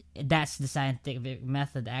 that's the scientific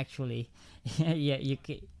method actually. Yeah, you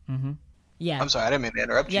can. Mm-hmm. Yeah. I'm sorry, I didn't mean to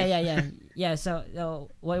interrupt you. Yeah. So,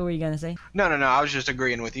 what were you gonna say? No, I was just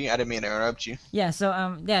agreeing with you. I didn't mean to interrupt you. Yeah.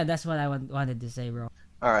 So, yeah, that's what I wanted to say, bro.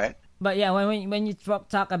 All right. But yeah, when you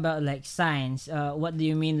talk about like science, what do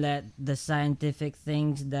you mean that the scientific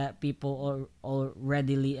things that people all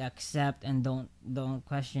readily accept and don't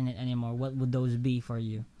question it anymore? What would those be for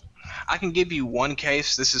you? I can give you one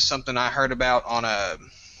case. This is something I heard about on a.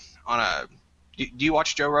 Do you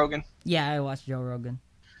watch Joe Rogan? Yeah, I watch Joe Rogan.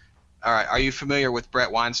 All right. Are you familiar with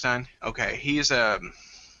Brett Weinstein? Okay, he's I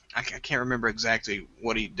can't remember exactly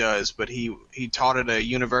what he does, but he taught at a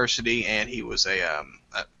university, and he was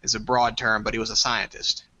it's a broad term, but he was a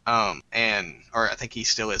scientist. Or I think he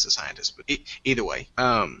still is a scientist, but either way,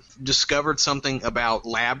 discovered something about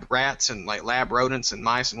lab rats and like lab rodents and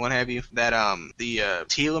mice and what have you, that the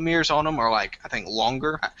telomeres on them are like, I think,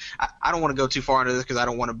 longer. I don't want to go too far into this because I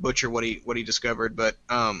don't want to butcher what he discovered, but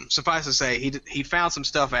suffice to say, he found some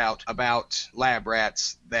stuff out about lab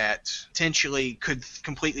rats that potentially could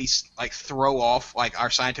completely like throw off like our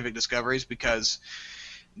scientific discoveries, because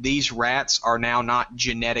these rats are now not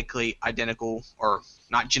genetically identical or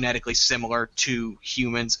not genetically similar to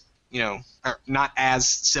humans, or not as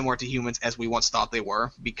similar to humans as we once thought they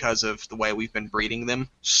were because of the way we've been breeding them.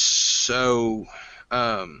 So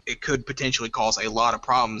it could potentially cause a lot of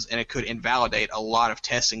problems, and it could invalidate a lot of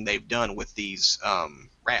testing they've done with these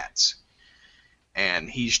rats. And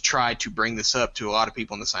he's tried to bring this up to a lot of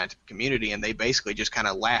people in the scientific community, and they basically just kind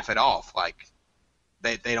of laugh it off. Like,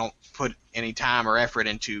 they don't put any time or effort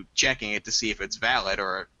into checking it to see if it's valid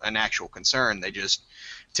or an actual concern. They just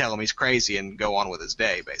tell him he's crazy and go on with his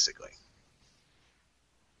day, basically.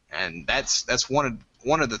 And that's one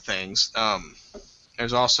of the things.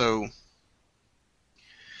 There's also,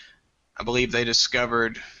 I believe they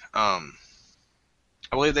discovered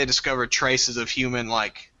traces of human,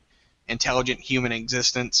 like, intelligent human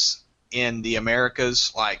existence in the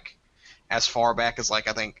Americas, like, as far back as, like,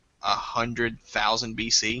 I think 100,000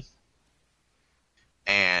 BC,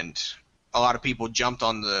 and a lot of people jumped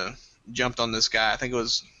on this guy. I think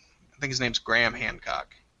his name's Graham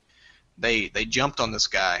Hancock. They jumped on this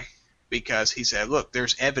guy because he said, "Look,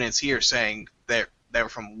 there's evidence here saying that they were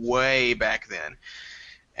from way back then,"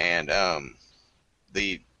 and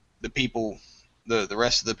the people. The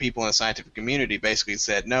rest of the people in the scientific community basically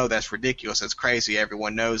said, "No, that's ridiculous. That's crazy.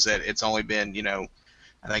 Everyone knows that it's only been,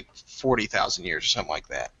 I think 40,000 years or something like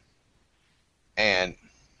that." And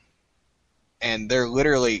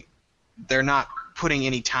they're not putting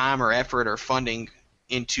any time or effort or funding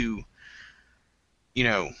into,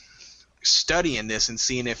 studying this and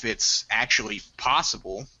seeing if it's actually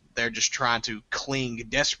possible. They're just trying to cling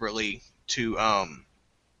desperately to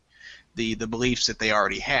the beliefs that they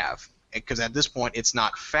already have. Because at this point, it's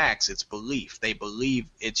not facts; it's belief. They believe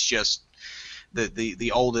it's just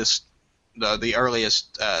the oldest, the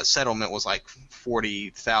earliest settlement was like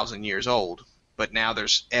 40,000 years old. But now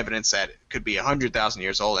there's evidence that it could be 100,000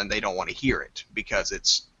 years old, and they don't want to hear it because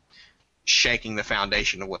it's shaking the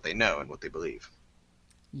foundation of what they know and what they believe.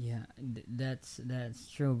 Yeah, that's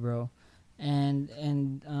true, bro.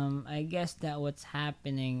 And I guess that what's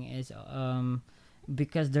happening is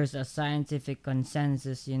because there's a scientific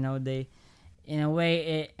consensus, they, in a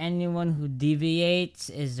way, anyone who deviates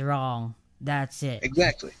is wrong. That's it.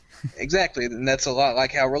 Exactly, and that's a lot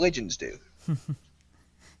like how religions do.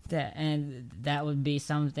 That would be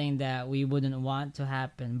something that we wouldn't want to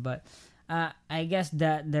happen. But I guess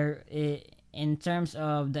that in terms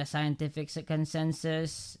of the scientific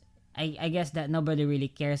consensus, I guess that nobody really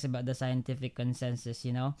cares about the scientific consensus,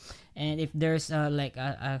 And if there's like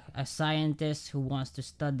a scientist who wants to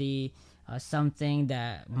study something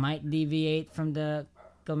that might deviate from the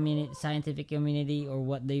scientific community or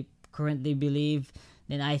what they currently believe,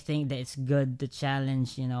 then I think that it's good to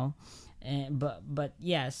challenge, But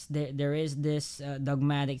yes, there is this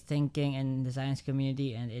dogmatic thinking in the science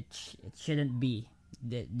community, and it shouldn't be.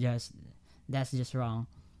 That's just wrong.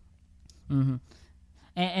 Mm-hmm.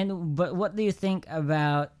 But what do you think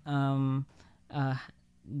about the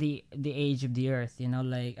age of the Earth?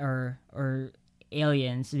 Like or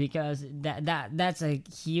aliens, because that's a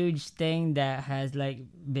huge thing that has like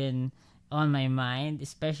been on my mind,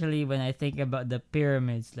 especially when I think about the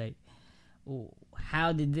pyramids. Like,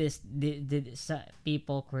 how did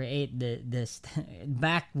people create this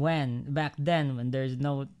back then when there's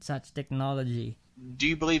no such technology? Do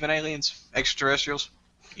you believe in aliens, extraterrestrials?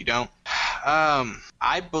 You don't?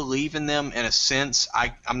 I believe in them in a sense.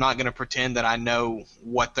 I'm not going to pretend that I know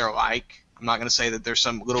what they're like. I'm not going to say that there's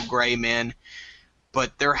some little gray men,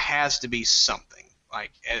 but there has to be something.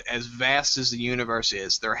 Like, as vast as the universe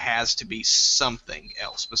is, there has to be something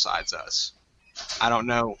else besides us. I don't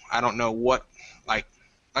know what, like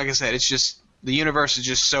I said, it's just, the universe is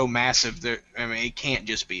just so massive that, I mean, it can't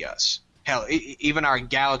just be us. Hell, even our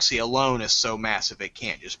galaxy alone is so massive, it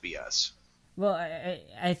can't just be us. Well,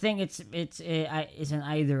 I think it's an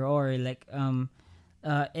either or. Like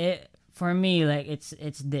it for me, like it's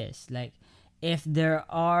this, like, if there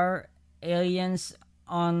are aliens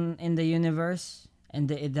in the universe and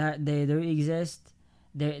they do exist,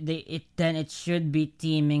 then it should be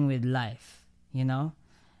teeming with life, you know.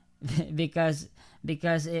 because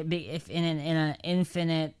if in an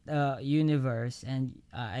infinite universe, and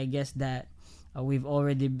I guess that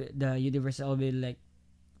the universe already like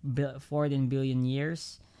 14 billion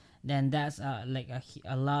years, then that's like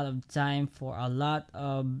a lot of time for a lot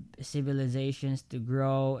of civilizations to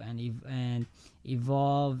grow and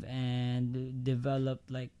evolve and develop,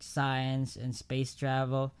 like science and space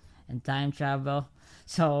travel and time travel.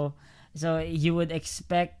 So you would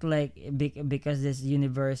expect, like, because this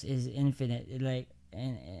universe is infinite, like,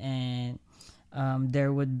 and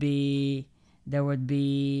there would be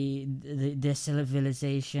the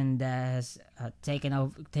civilization that has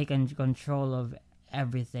taken control of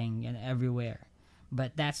everything and everywhere.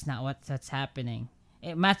 But that's not what's happening.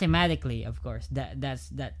 Mathematically, of course,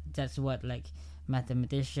 that's what, like,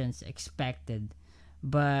 mathematicians expected.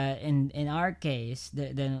 But in our case,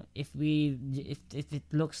 then if it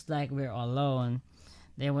looks like we're alone,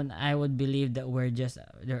 then I would believe that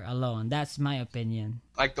they're alone. That's my opinion.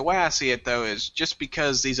 Like, the way I see it, though, is just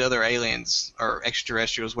because these other aliens or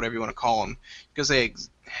extraterrestrials, whatever you want to call them, because they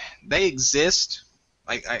exist.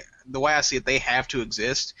 Like, the way I see it, they have to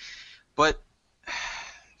exist. But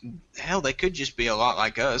hell, they could just be a lot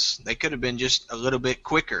like us. They could have been just a little bit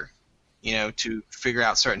quicker, to figure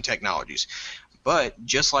out certain technologies. But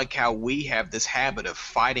just like how we have this habit of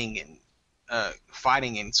fighting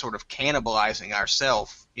and sort of cannibalizing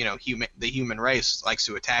ourselves, the human race likes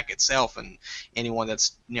to attack itself and anyone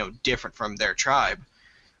that's different from their tribe.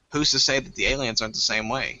 Who's to say that the aliens aren't the same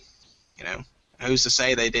way? Who's to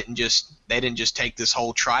say they didn't just take this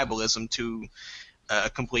whole tribalism to a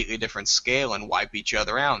completely different scale and wipe each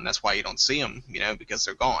other out, and that's why you don't see them, because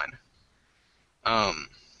they're gone. I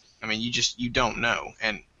mean, you don't know.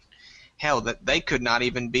 And hell, that they could not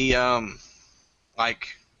even be like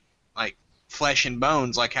flesh and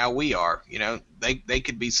bones like how we are. They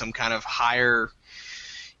could be some kind of higher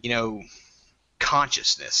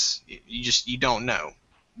consciousness. You don't know.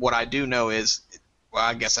 What I do know is, well,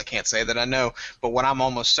 I guess I can't say that I know, but what I'm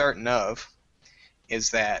almost certain of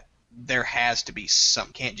is that there has to be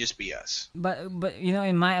some, can't just be us. But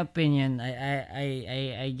in my opinion,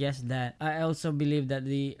 I guess that I also believe that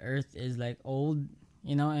the Earth is, like, old,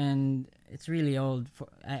 and it's really old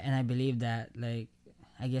and I believe that, like,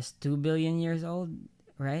 I guess 2 billion years old,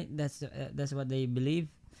 right? That's what they believe.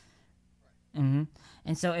 Mm-hmm.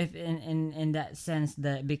 And so, if in that sense,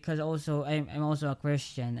 that, because also I'm also a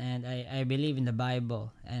Christian and I believe in the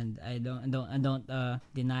Bible, and I don't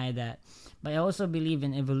deny that, but I also believe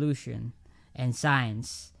in evolution and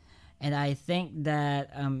science, and I think that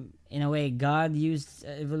in a way God used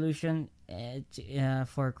evolution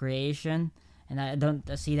for creation, and I don't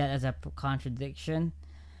see that as a contradiction.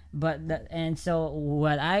 But and so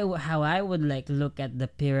how I would, like, look at the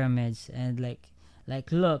pyramids, and like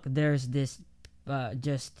look, there's this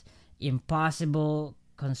just impossible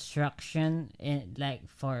construction in, like,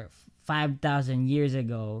 for 5,000 years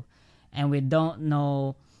ago, and we don't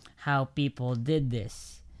know how people did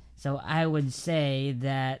this. So I would say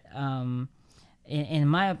that in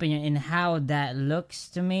my opinion, in how that looks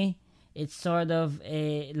to me, it's sort of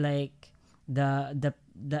a, like, the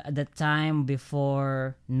time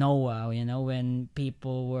before Noah, when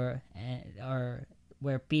people were or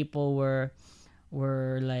where people were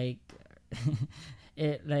like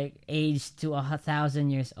like aged to 1,000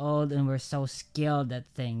 years old and were so skilled at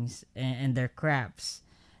things and their crafts.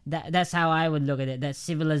 That's how I would look at it. That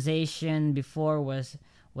civilization before was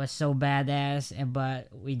so badass, but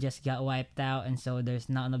we just got wiped out, and so there's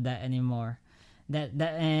none of that anymore.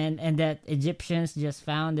 And that Egyptians just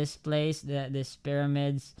found this place, this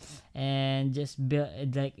pyramids, and just built,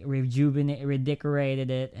 like, redecorated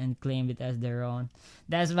it and claimed it as their own.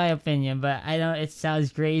 That's my opinion, but I know it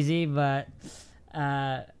sounds crazy, but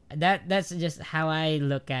that's just how I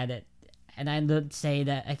look at it, and I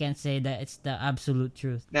can't say that it's the absolute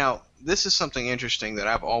truth. Now, this is something interesting that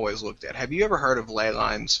I've always looked at. Have you ever heard of ley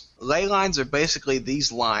lines? Ley lines are basically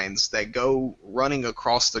these lines that go running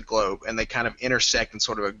across the globe, and they kind of intersect in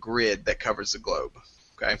sort of a grid that covers the globe.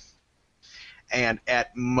 Okay? And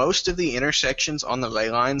at most of the intersections on the ley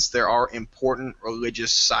lines, there are important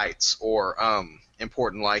religious sites or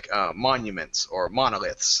important monuments or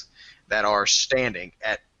monoliths that are standing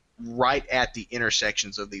right at the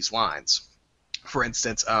intersections of these lines. For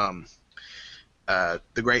instance, the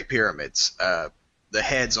Great Pyramids, the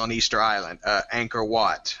heads on Easter Island, Angkor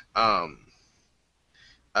Wat. I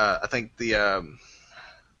think I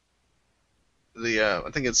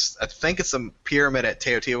think it's a pyramid at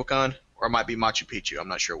Teotihuacan, or it might be Machu Picchu. I'm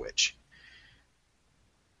not sure which.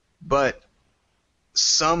 But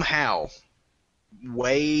somehow,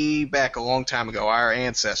 way back a long time ago, our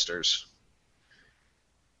ancestors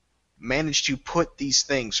managed to put these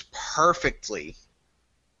things perfectly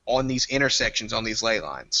on these intersections on these ley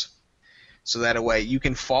lines, so that a way you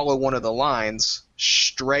can follow one of the lines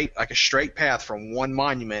straight, like a straight path from one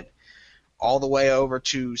monument all the way over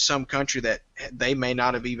to some country that they may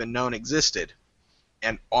not have even known existed,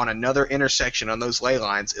 and on another intersection on those ley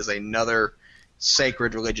lines is another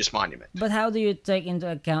sacred religious monument. But how do you take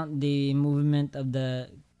into account the movement of the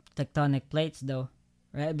tectonic plates, though?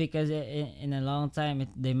 Right, because in a long time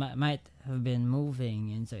they might have been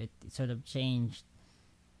moving, and so it sort of changed.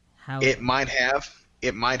 How it might have,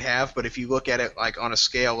 but if you look at it like on a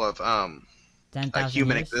scale of 10,000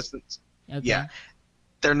 human years? existence, Okay. yeah,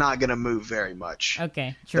 they're not going to move very much.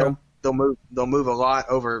 Okay, true. They'll move a lot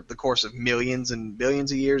over the course of millions and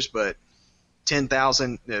billions of years, but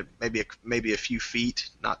 10,000, maybe a few feet,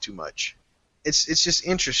 not too much. It's just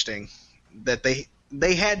interesting that they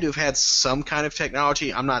had to have had some kind of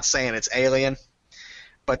technology. I'm not saying it's alien,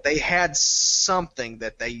 but they had something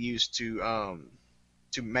that they used to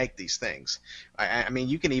make these things. I mean,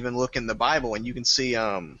 you can even look in the Bible and you can see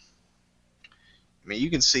you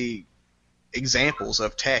can see examples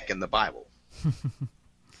of tech in the Bible.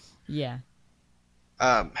 Yeah.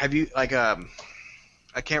 Have you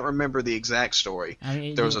I can't remember the exact story. I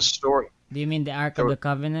mean, there was a story. Do you mean the Ark of the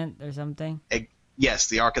Covenant or something? Yes,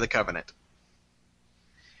 the Ark of the Covenant.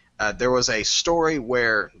 There was a story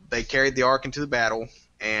where they carried the Ark into the battle,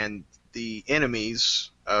 and the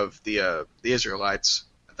enemies of the Israelites,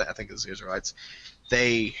 I think it was the Israelites,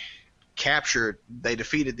 they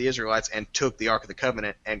defeated the Israelites and took the Ark of the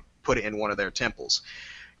Covenant and put it in one of their temples.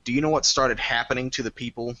 Do you know what started happening to the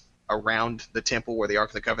people around the temple where the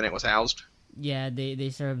Ark of the Covenant was housed? Yeah, they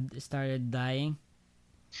sort of started dying.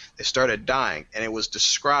 They started dying, and it was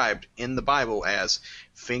described in the Bible as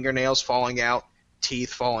fingernails falling out,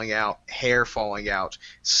 teeth falling out, hair falling out,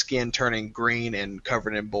 skin turning green and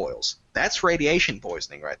covered in boils. That's radiation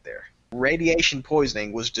poisoning right there. Radiation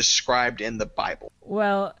poisoning was described in the Bible.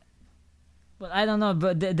 Well, I don't know,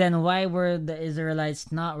 but then why were the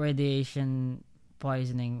Israelites not radiation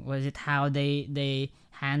poisoning? Was it how they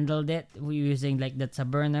handled it, using like the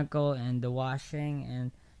tabernacle and the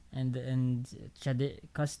washing and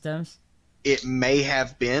customs? It may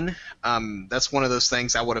have been. That's one of those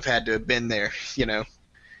things I would have had to have been there, you know.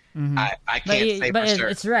 Mm-hmm. I can't say for sure.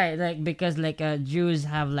 It's right, like, because like Jews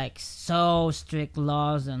have like so strict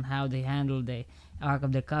laws on how they handle the Ark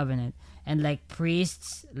of the Covenant, and like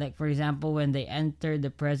priests, like for example, when they enter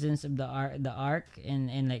the presence of the ark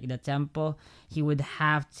in like the temple, he would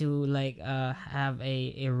have to like have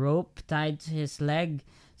a rope tied to his leg,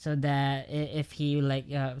 so that if he like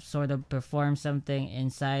sort of performed something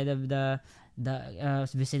inside of the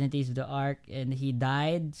vicinities of the ark and he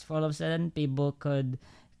died, all of a sudden people could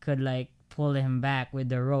like pull him back with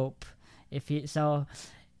the rope. If he so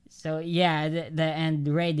yeah, and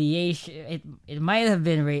radiation, it might have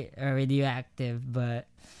been radioactive, but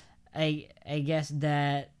I guess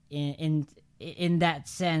that in that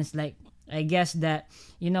sense, like, I guess that,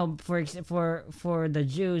 you know, for the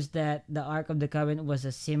Jews, that the Ark of the Covenant was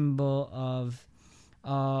a symbol of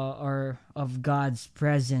or of God's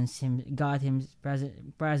presence,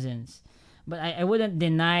 presence. But I wouldn't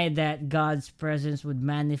deny that God's presence would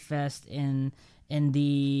manifest in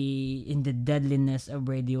the deadliness of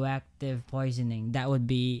radioactive poisoning. That would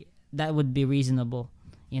be reasonable.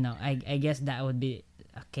 You know, I guess that would be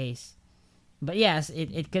a case. But yes,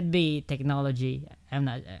 it could be technology. I'm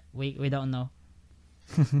not. We don't know.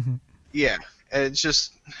 Yeah, and it's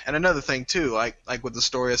just, and another thing too, like with the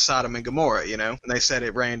story of Sodom and Gomorrah, you know, and they said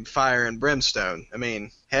it rained fire and brimstone. I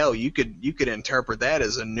mean, hell, you could interpret that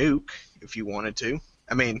as a nuke if you wanted to.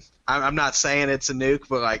 I mean, I'm not saying it's a nuke,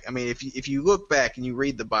 but like, I mean, if you look back and you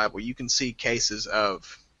read the Bible, you can see cases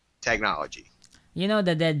of technology. You know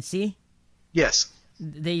the Dead Sea? Yes.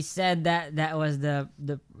 They said that that was the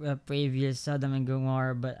previous Sodom and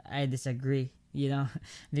Gomorrah, but I disagree.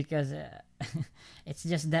 Because it's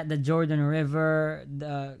just that the Jordan River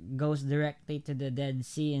goes directly to the Dead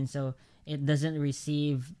Sea, and so it doesn't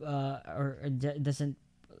receive doesn't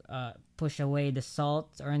push away the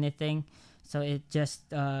salt or anything, so it just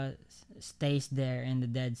stays there in the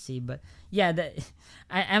Dead Sea. But yeah,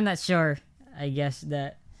 I'm not sure. I guess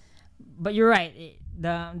that, but you're right.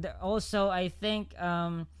 The also I think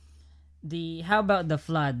how about the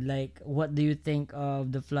flood? Like, what do you think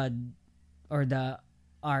of the flood or the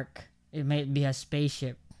ark? It might be a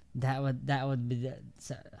spaceship. That would be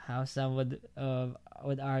how some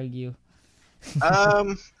would argue.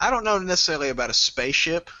 I don't know necessarily about a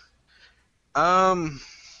spaceship.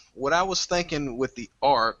 What I was thinking with the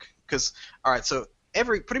ark, because all right, so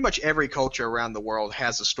pretty much every culture around the world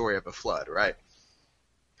has a story of a flood, right?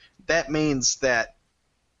 That means that,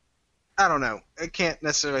 I don't know, I can't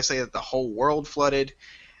necessarily say that the whole world flooded.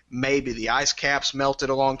 Maybe the ice caps melted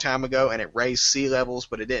a long time ago and it raised sea levels,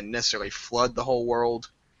 but it didn't necessarily flood the whole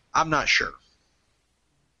world. I'm not sure.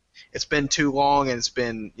 It's been too long, and it's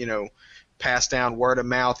been, passed down word of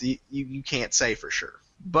mouth. You can't say for sure.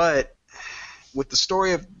 But with the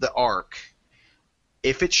story of the ark,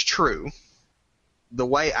 if it's true, the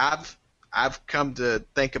way I've come to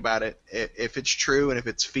think about it, if it's true and if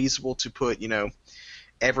it's feasible to put,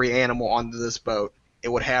 every animal onto this boat, it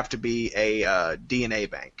would have to be a DNA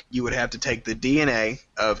bank. You would have to take the DNA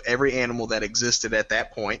of every animal that existed at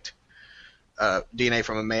that point, DNA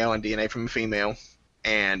from a male and DNA from a female,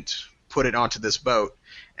 and put it onto this boat.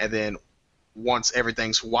 And then once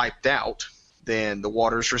everything's wiped out, then the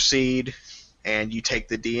waters recede, and you take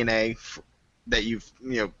the DNA that you've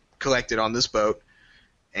collected on this boat,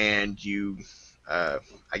 and you, I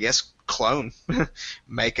guess, clone,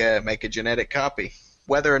 make a genetic copy.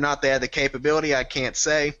 Whether or not they had the capability, I can't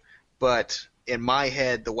say, but in my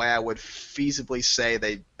head, the way I would feasibly say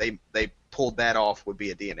they pulled that off would be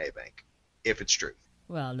a DNA bank, if it's true.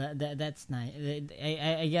 Well, that's nice.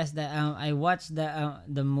 I guess that I watched a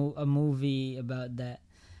movie about that,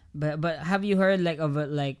 but have you heard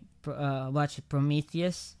watch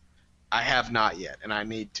Prometheus? I have not yet, and I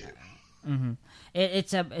need to. Mm-hmm.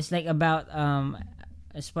 It's like about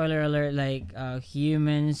spoiler alert, like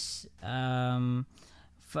humans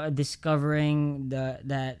discovering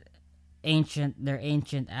their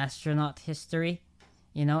ancient astronaut history,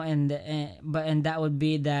 and that would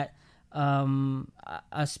be that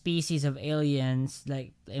a species of aliens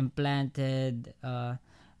like implanted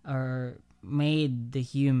or made the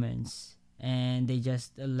humans, and they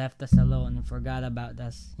just left us alone and forgot about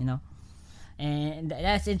us, and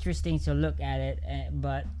that's interesting to look at it.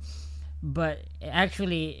 But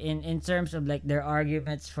actually, in terms of like their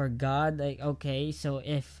arguments for God, like, okay, so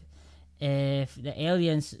if the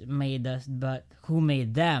aliens made us, but who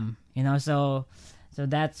made them? So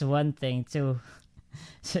that's one thing too.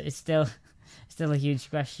 So it's still a huge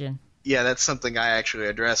question. Yeah, that's something I actually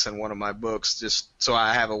address in one of my books, just so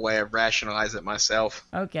I have a way of rationalizing it myself.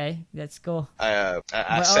 Okay, that's cool. I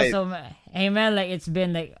say, also, hey man, like it's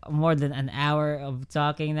been like more than an hour of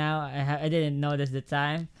talking now. I didn't notice the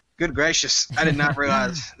time. Good gracious, I did not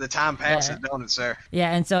realize the time passes, don't it, sir?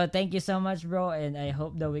 Yeah, and so thank you so much, bro, and I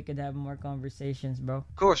hope that we could have more conversations, bro.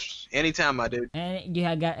 Of course, anytime, my dude. And you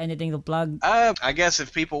got anything to plug? I guess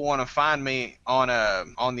if people want to find me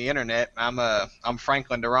on the internet, I'm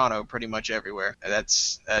Franklin Durano pretty much everywhere.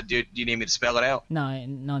 That's do you need me to spell it out?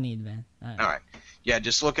 No need, man. All right. Yeah,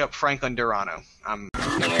 just look up Franklin Durano.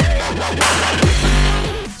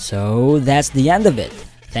 So that's the end of it.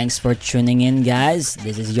 Thanks for tuning in, guys.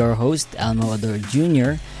 This is your host, Elmo Ador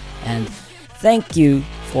Jr. And thank you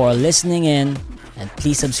for listening in. And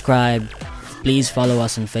please subscribe. Please follow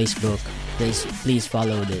us on Facebook. Please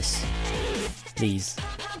follow this. Please.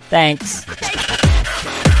 Thanks.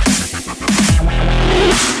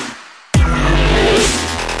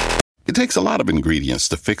 It takes a lot of ingredients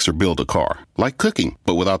to fix or build a car, like cooking,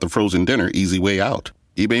 but without the frozen dinner easy way out.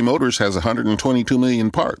 eBay Motors has 122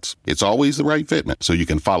 million parts. It's always the right fitment, so you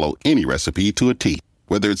can follow any recipe to a T.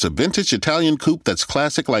 Whether it's a vintage Italian coupe that's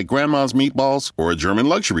classic like Grandma's meatballs, or a German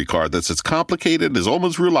luxury car that's as complicated as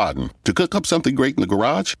Oma's rouladen, to cook up something great in the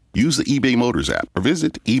garage, use the eBay Motors app or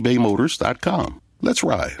visit ebaymotors.com. Let's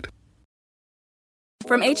ride.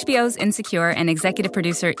 From HBO's Insecure and executive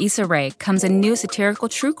producer Issa Rae comes a new satirical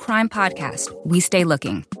true crime podcast, We Stay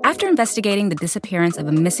Looking. After investigating the disappearance of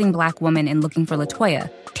a missing Black woman in Looking for LaToya,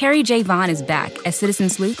 Terry J. Vaughn is back as citizen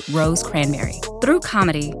sleuth Rose Cranberry. Through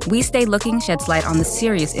comedy, We Stay Looking sheds light on the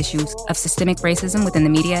serious issues of systemic racism within the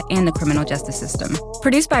media and the criminal justice system.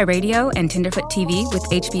 Produced by Radio and Tenderfoot TV with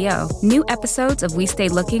HBO, new episodes of We Stay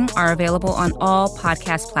Looking are available on all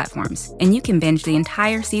podcast platforms, and you can binge the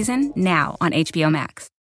entire season now on HBO Max.